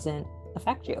it doesn't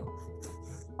affect you?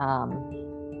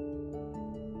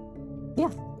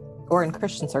 Or in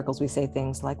Christian circles, we say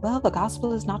things like, well, the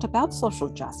gospel is not about social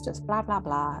justice, blah, blah,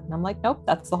 blah. And I'm like, nope,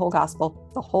 that's the whole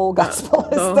gospel. The whole gospel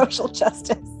is social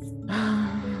justice.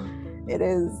 It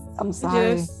is. I'm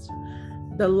sorry. Just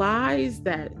the lies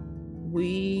that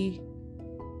we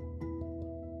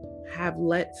have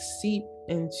let seep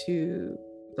into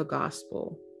the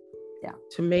gospel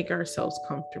to make ourselves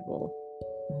comfortable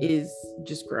is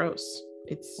just gross.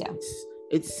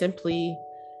 It's simply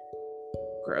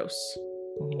gross.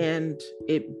 And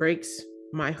it breaks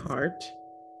my heart.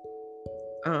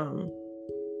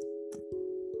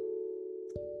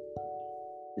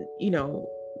 You know,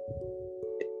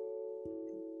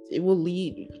 it will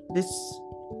lead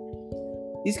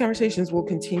these conversations will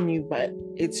continue, but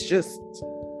it's just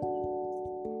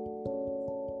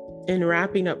in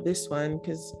wrapping up this one,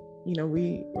 because you know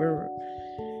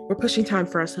we're pushing time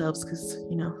for ourselves, because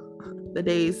you know the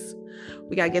days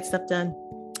we gotta get stuff done.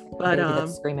 But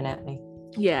that's screaming at me.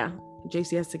 Yeah,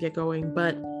 JC has to get going,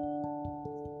 but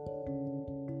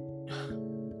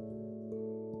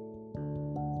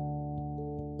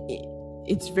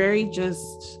it's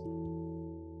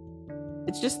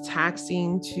just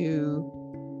taxing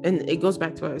to, and it goes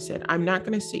back to what I said. I'm not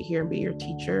going to sit here and be your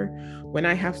teacher when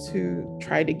I have to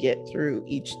try to get through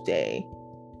each day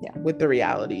with the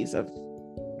realities of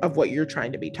what you're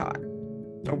trying to be taught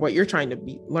or what you're trying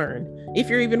to learn, if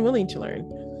you're even willing to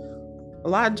learn. A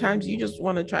lot of times you just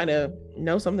want to try to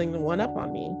know something to one up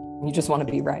on me. You just want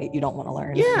to be right. You don't want to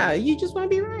learn. Yeah, you just want to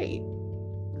be right.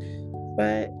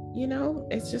 But, you know,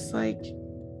 it's just like,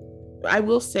 I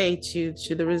will say to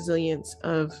the resilience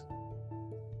of,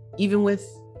 even with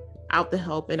out the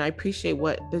help. And I appreciate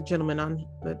what the gentleman on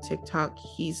the TikTok,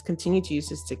 he's continued to use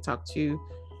his TikTok to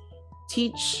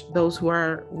teach those who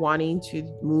are wanting to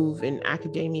move in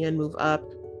academia and move up.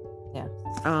 Yeah.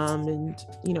 And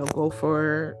go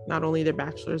for not only their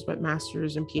bachelor's but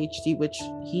master's and PhD, which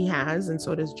he has, and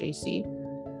so does JC.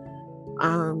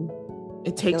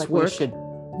 It takes work. We should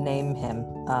name him.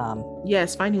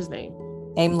 Yes, find his name.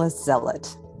 Aimless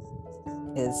Zealot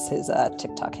is his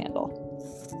TikTok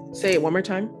handle. Say it one more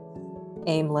time.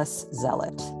 Aimless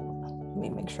Zealot. Let me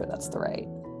make sure that's the right.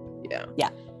 Yeah.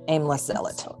 Aimless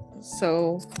Zealot.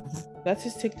 So that's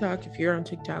his TikTok. If you're on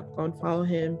TikTok, go and follow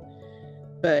him.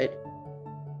 But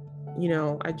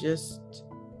I just,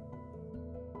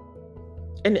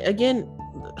 and again,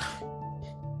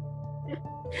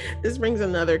 this brings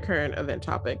another current event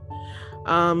topic.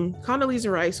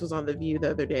 Condoleezza Rice was on The View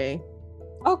the other day.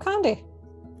 Oh, Condi.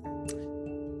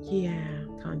 Yeah,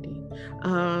 Condi.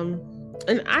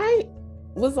 And I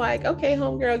was like, okay,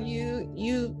 homegirl,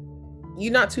 you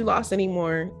not too lost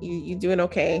anymore. You doing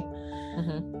okay.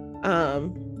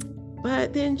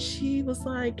 But then she was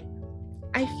like,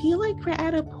 I feel like we're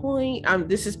at a point,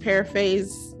 this is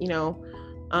paraphrase, basically.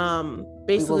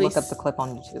 We will look up the clip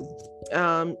on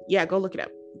YouTube. Yeah, go look it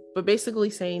up. But basically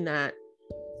saying that,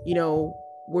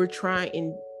 we're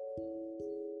trying,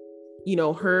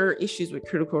 her issues with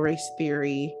critical race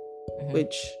theory,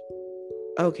 which,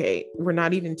 okay, we're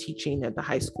not even teaching at the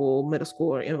high school, middle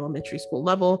school, or elementary school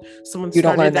level. You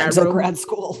don't learn that until grad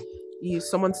school.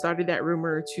 Someone started that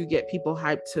rumor to get people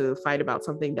hyped to fight about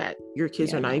something that your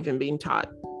kids are not even being taught.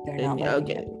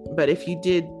 But if you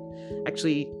did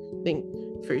actually think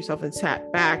for yourself and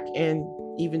sat back and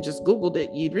even just Googled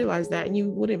it, you'd realize that, and you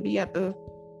wouldn't be at the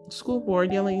school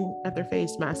board yelling at their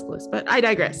face maskless. But I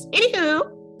digress.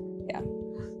 Anywho,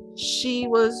 she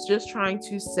was just trying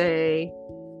to say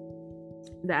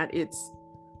that it's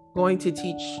going to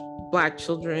teach Black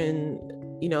children,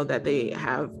 that they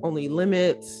have only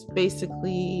limits,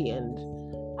 basically, and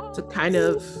to kind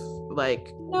of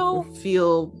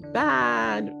feel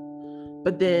bad.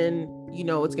 But then,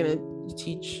 it's going to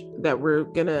teach that we're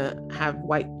going to have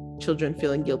white children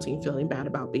feeling guilty and feeling bad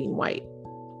about being white.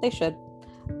 They should.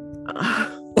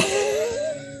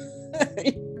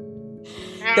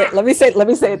 Let me say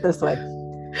it this way.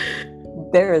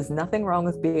 There is nothing wrong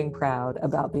with being proud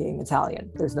about being Italian.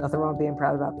 There's nothing wrong with being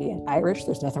proud about being Irish.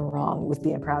 There's nothing wrong with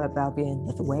being proud about being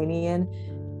Lithuanian.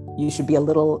 You should be a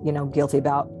little, guilty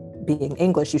about being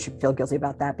English. You should feel guilty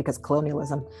about that because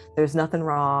colonialism. There's nothing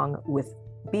wrong with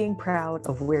being proud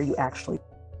of where you actually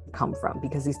come from,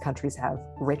 because these countries have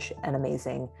rich and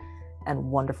amazing and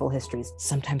wonderful histories,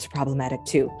 sometimes problematic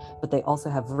too, but they also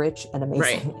have rich and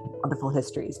amazing and wonderful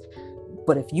histories.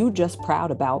 But if you just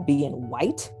proud about being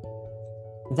white,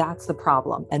 that's the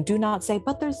problem. And do not say,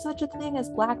 but there's such a thing as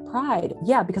Black pride.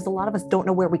 Yeah, because a lot of us don't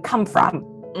know where we come from.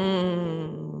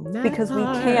 Because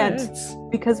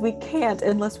we can't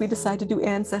unless we decide to do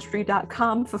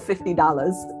ancestry.com for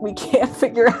 $50. We can't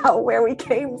figure out where we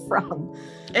came from.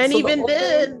 And even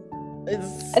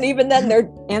then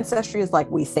their ancestry is like,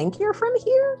 we think you're from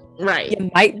here. Right. You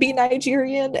might be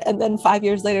Nigerian. And then 5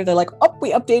 years later, they're like, oh,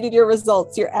 we updated your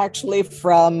results. You're actually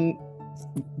from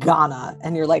Ghana.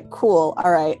 And you're like, cool.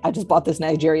 All right. I just bought this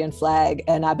Nigerian flag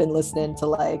and I've been listening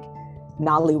to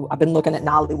I've been looking at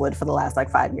Nollywood for the last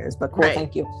 5 years, but cool. Right.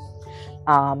 Thank you.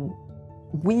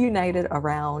 We united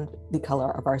around the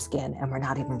color of our skin, and we're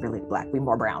not even really Black, we're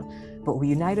more brown, but we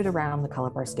united around the color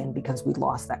of our skin because we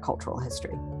lost that cultural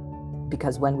history.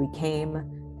 Because when we came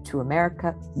to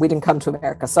America, we didn't come to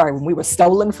America, sorry, when we were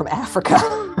stolen from Africa,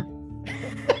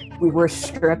 we were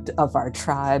stripped of our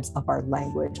tribes, of our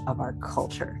language, of our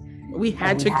culture. We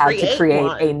had to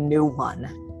create a new one.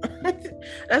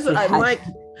 That's what I'm like.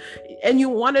 And you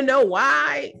want to know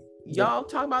why y'all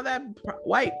talk about that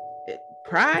white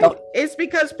pride? It's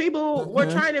because people were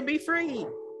trying to be free.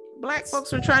 Black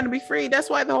folks were trying to be free. That's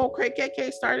why the whole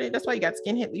KKK started. That's why you got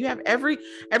skinhead. You have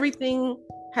everything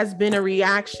has been a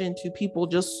reaction to people,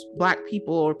 just Black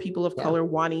people or people of color,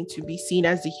 wanting to be seen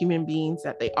as the human beings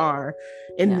that they are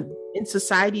in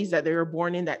societies that they were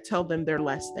born in that tell them they're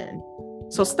less than.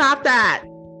 So stop that.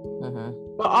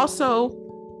 But also,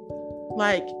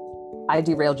 I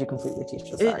derailed you completely,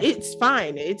 Tisha. Sorry. It's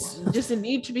fine. It's just a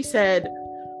need to be said,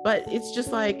 but it's just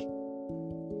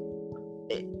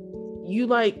you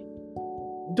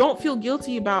don't feel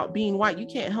guilty about being white. You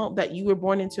can't help that you were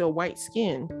born into a white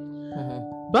skin,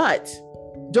 but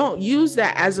don't use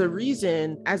that as a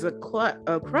reason, as a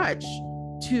crutch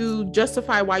to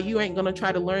justify why you ain't gonna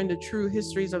try to learn the true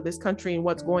histories of this country and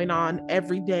what's going on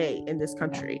every day in this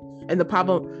country and the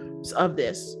problems of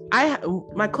this.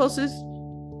 My closest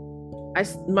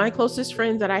My closest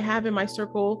friends that I have in my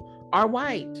circle are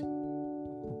white.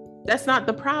 That's not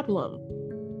the problem.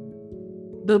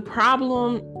 The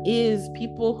problem is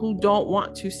people who don't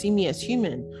want to see me as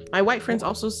human. My white friends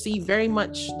also see very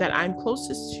much that I'm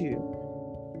closest to.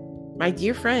 My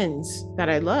dear friends that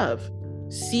I love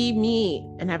see me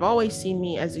and have always seen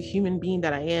me as a human being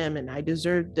that I am, and I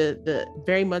deserve the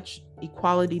very much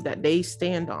equality that they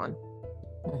stand on.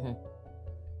 Mm-hmm.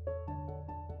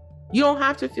 You don't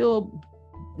have to feel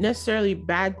necessarily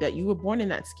bad that you were born in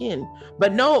that skin,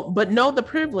 but know the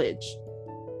privilege.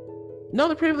 Know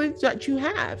the privilege that you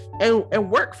have, and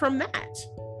work from that.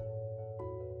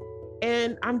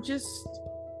 And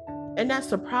that's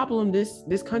the problem.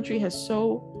 This country has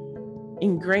so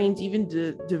ingrained even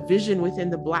the division within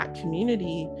the Black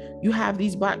community. You have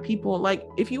these Black people, like,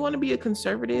 if you want to be a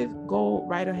conservative, go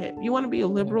right ahead. If you want to be a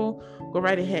liberal, go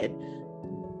right ahead.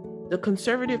 The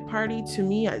conservative party, to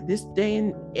me, at this day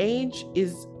and age,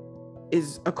 is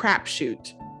a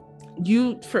crapshoot.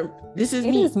 It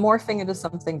is morphing into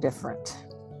something different.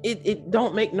 It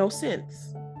don't make no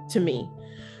sense to me.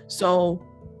 So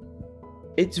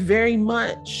it's very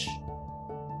much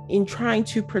in trying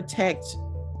to protect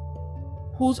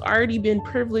who's already been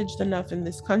privileged enough in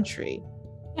this country.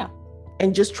 Yeah.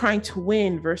 And just trying to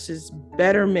win versus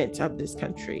betterment of this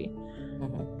country.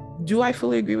 Mm-hmm. Do I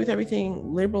fully agree with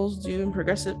everything liberals do and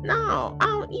progressive? No, I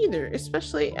don't either.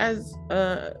 Especially as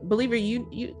a believer,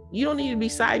 you don't need to be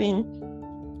siding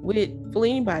with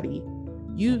fully anybody.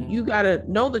 You gotta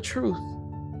know the truth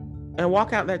and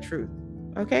walk out that truth.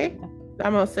 Okay?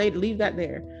 I'm gonna leave that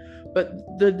there.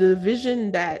 But the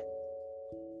division that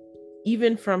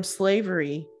even from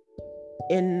slavery,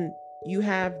 and you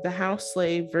have the house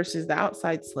slave versus the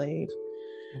outside slave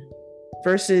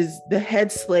versus the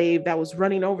head slave that was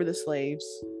running over the slaves.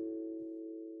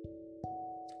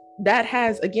 That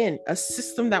has, again, a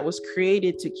system that was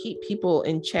created to keep people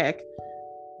in check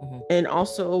and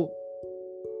also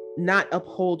not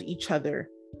uphold each other,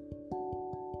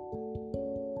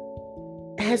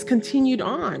 has continued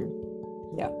on.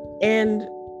 Yeah. And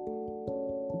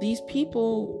these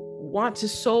people want to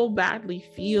so badly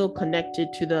feel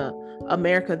connected to the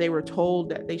America they were told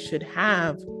that they should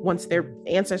have once their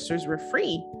ancestors were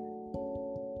free,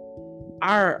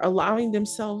 are allowing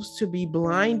themselves to be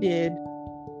blinded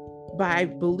by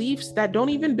beliefs that don't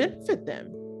even benefit them.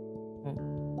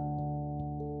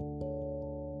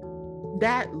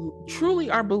 That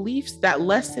truly are beliefs that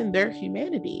lessen their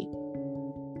humanity.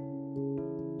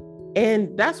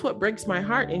 And that's what breaks my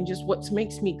heart and just what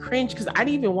makes me cringe, because I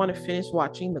didn't even want to finish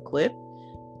watching the clip.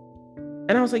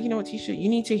 And I was like, you know what, Tisha, you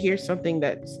need to hear something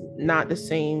that's not the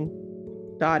same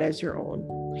thought as your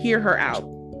own. Hear her out.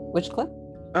 Which clip?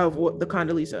 Of what, the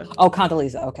Condoleezza. Oh,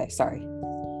 Condoleezza. Okay, sorry.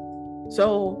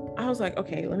 So I was like,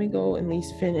 okay, let me go at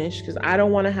least finish, because I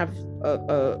don't want to have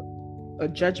a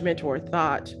judgment or a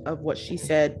thought of what she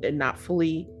said and not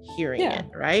fully hearing it,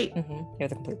 right? Hear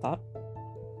the complete thought.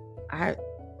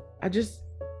 I just,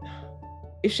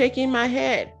 it's shaking my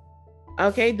head.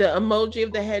 Okay, the emoji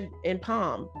of the head and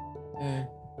palm.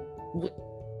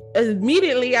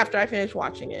 Immediately after I finished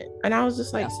watching it. And I was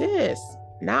just like, sis,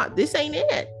 this ain't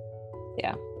it.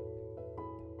 Yeah.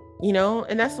 You know,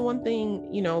 and that's the one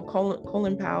thing, you know,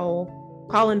 Colin Powell,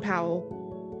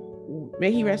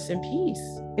 may he rest in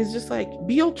peace, is just like,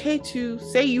 be okay to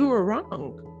say you were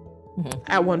wrong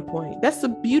at one point. That's the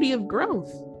beauty of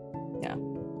growth. Yeah.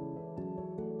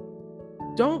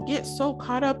 Don't get so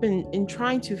caught up in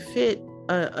trying to fit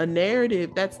a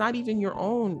narrative that's not even your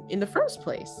own in the first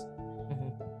place.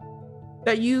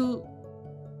 That you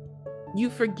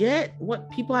forget what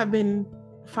people have been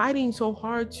fighting so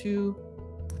hard to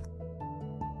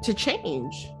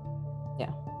change.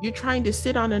 Yeah. You're trying to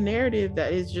sit on a narrative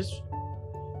that is just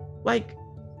like,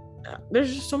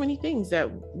 there's just so many things that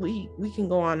we can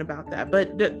go on about that.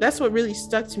 But that's what really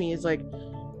stuck to me, is like,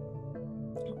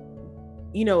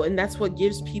 you know, and that's what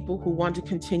gives people who want to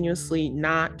continuously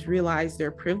not realize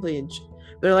their privilege.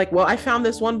 They're like, well, I found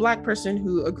this one Black person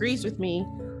who agrees with me,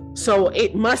 so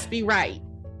it must be right.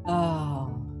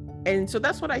 Oh. And so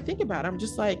that's what I think about. I'm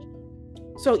just like,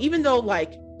 so even though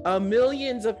like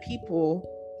millions of people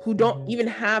who don't even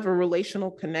have a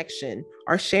relational connection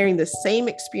are sharing the same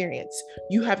experience,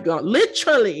 you have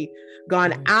literally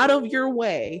gone out of your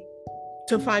way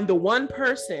to find the one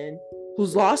person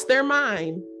who's lost their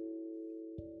mind.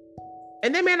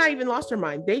 And they may not even lost their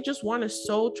mind. They just want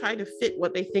to try to fit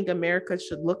what they think America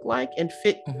should look like and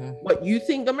fit what you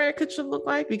think America should look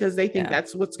like, because they think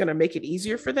that's what's going to make it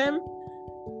easier for them.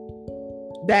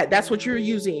 That's what you're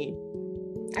using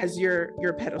as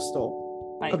your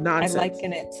pedestal. of I nonsense.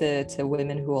 liken it to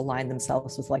women who align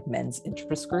themselves with like men's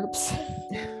interest groups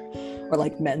or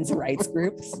like men's rights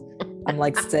groups. I'm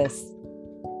like, sis,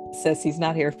 he's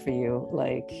not here for you.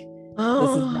 Like, this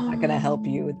is not going to help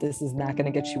you. This is not going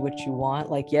to get you what you want.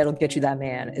 Like, yeah, it'll get you that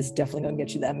man. It's definitely going to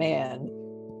get you that man,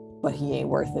 but he ain't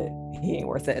worth it. He ain't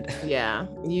worth it. Yeah,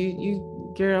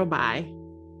 you girl, bye.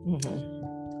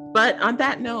 Mm-hmm. But on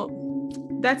that note,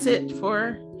 that's it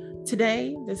for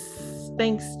today.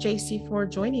 Thanks, JC, for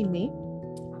joining me.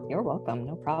 You're welcome.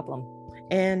 No problem.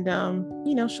 And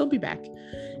she'll be back.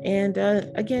 And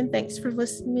again, thanks for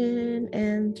listening.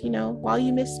 And while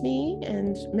you miss me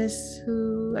and miss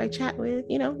who I chat with,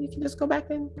 you can just go back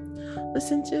and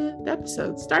listen to the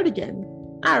episode. Start again.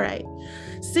 All right.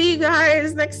 See you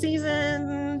guys next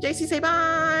season. JC, say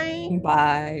bye.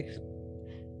 Bye.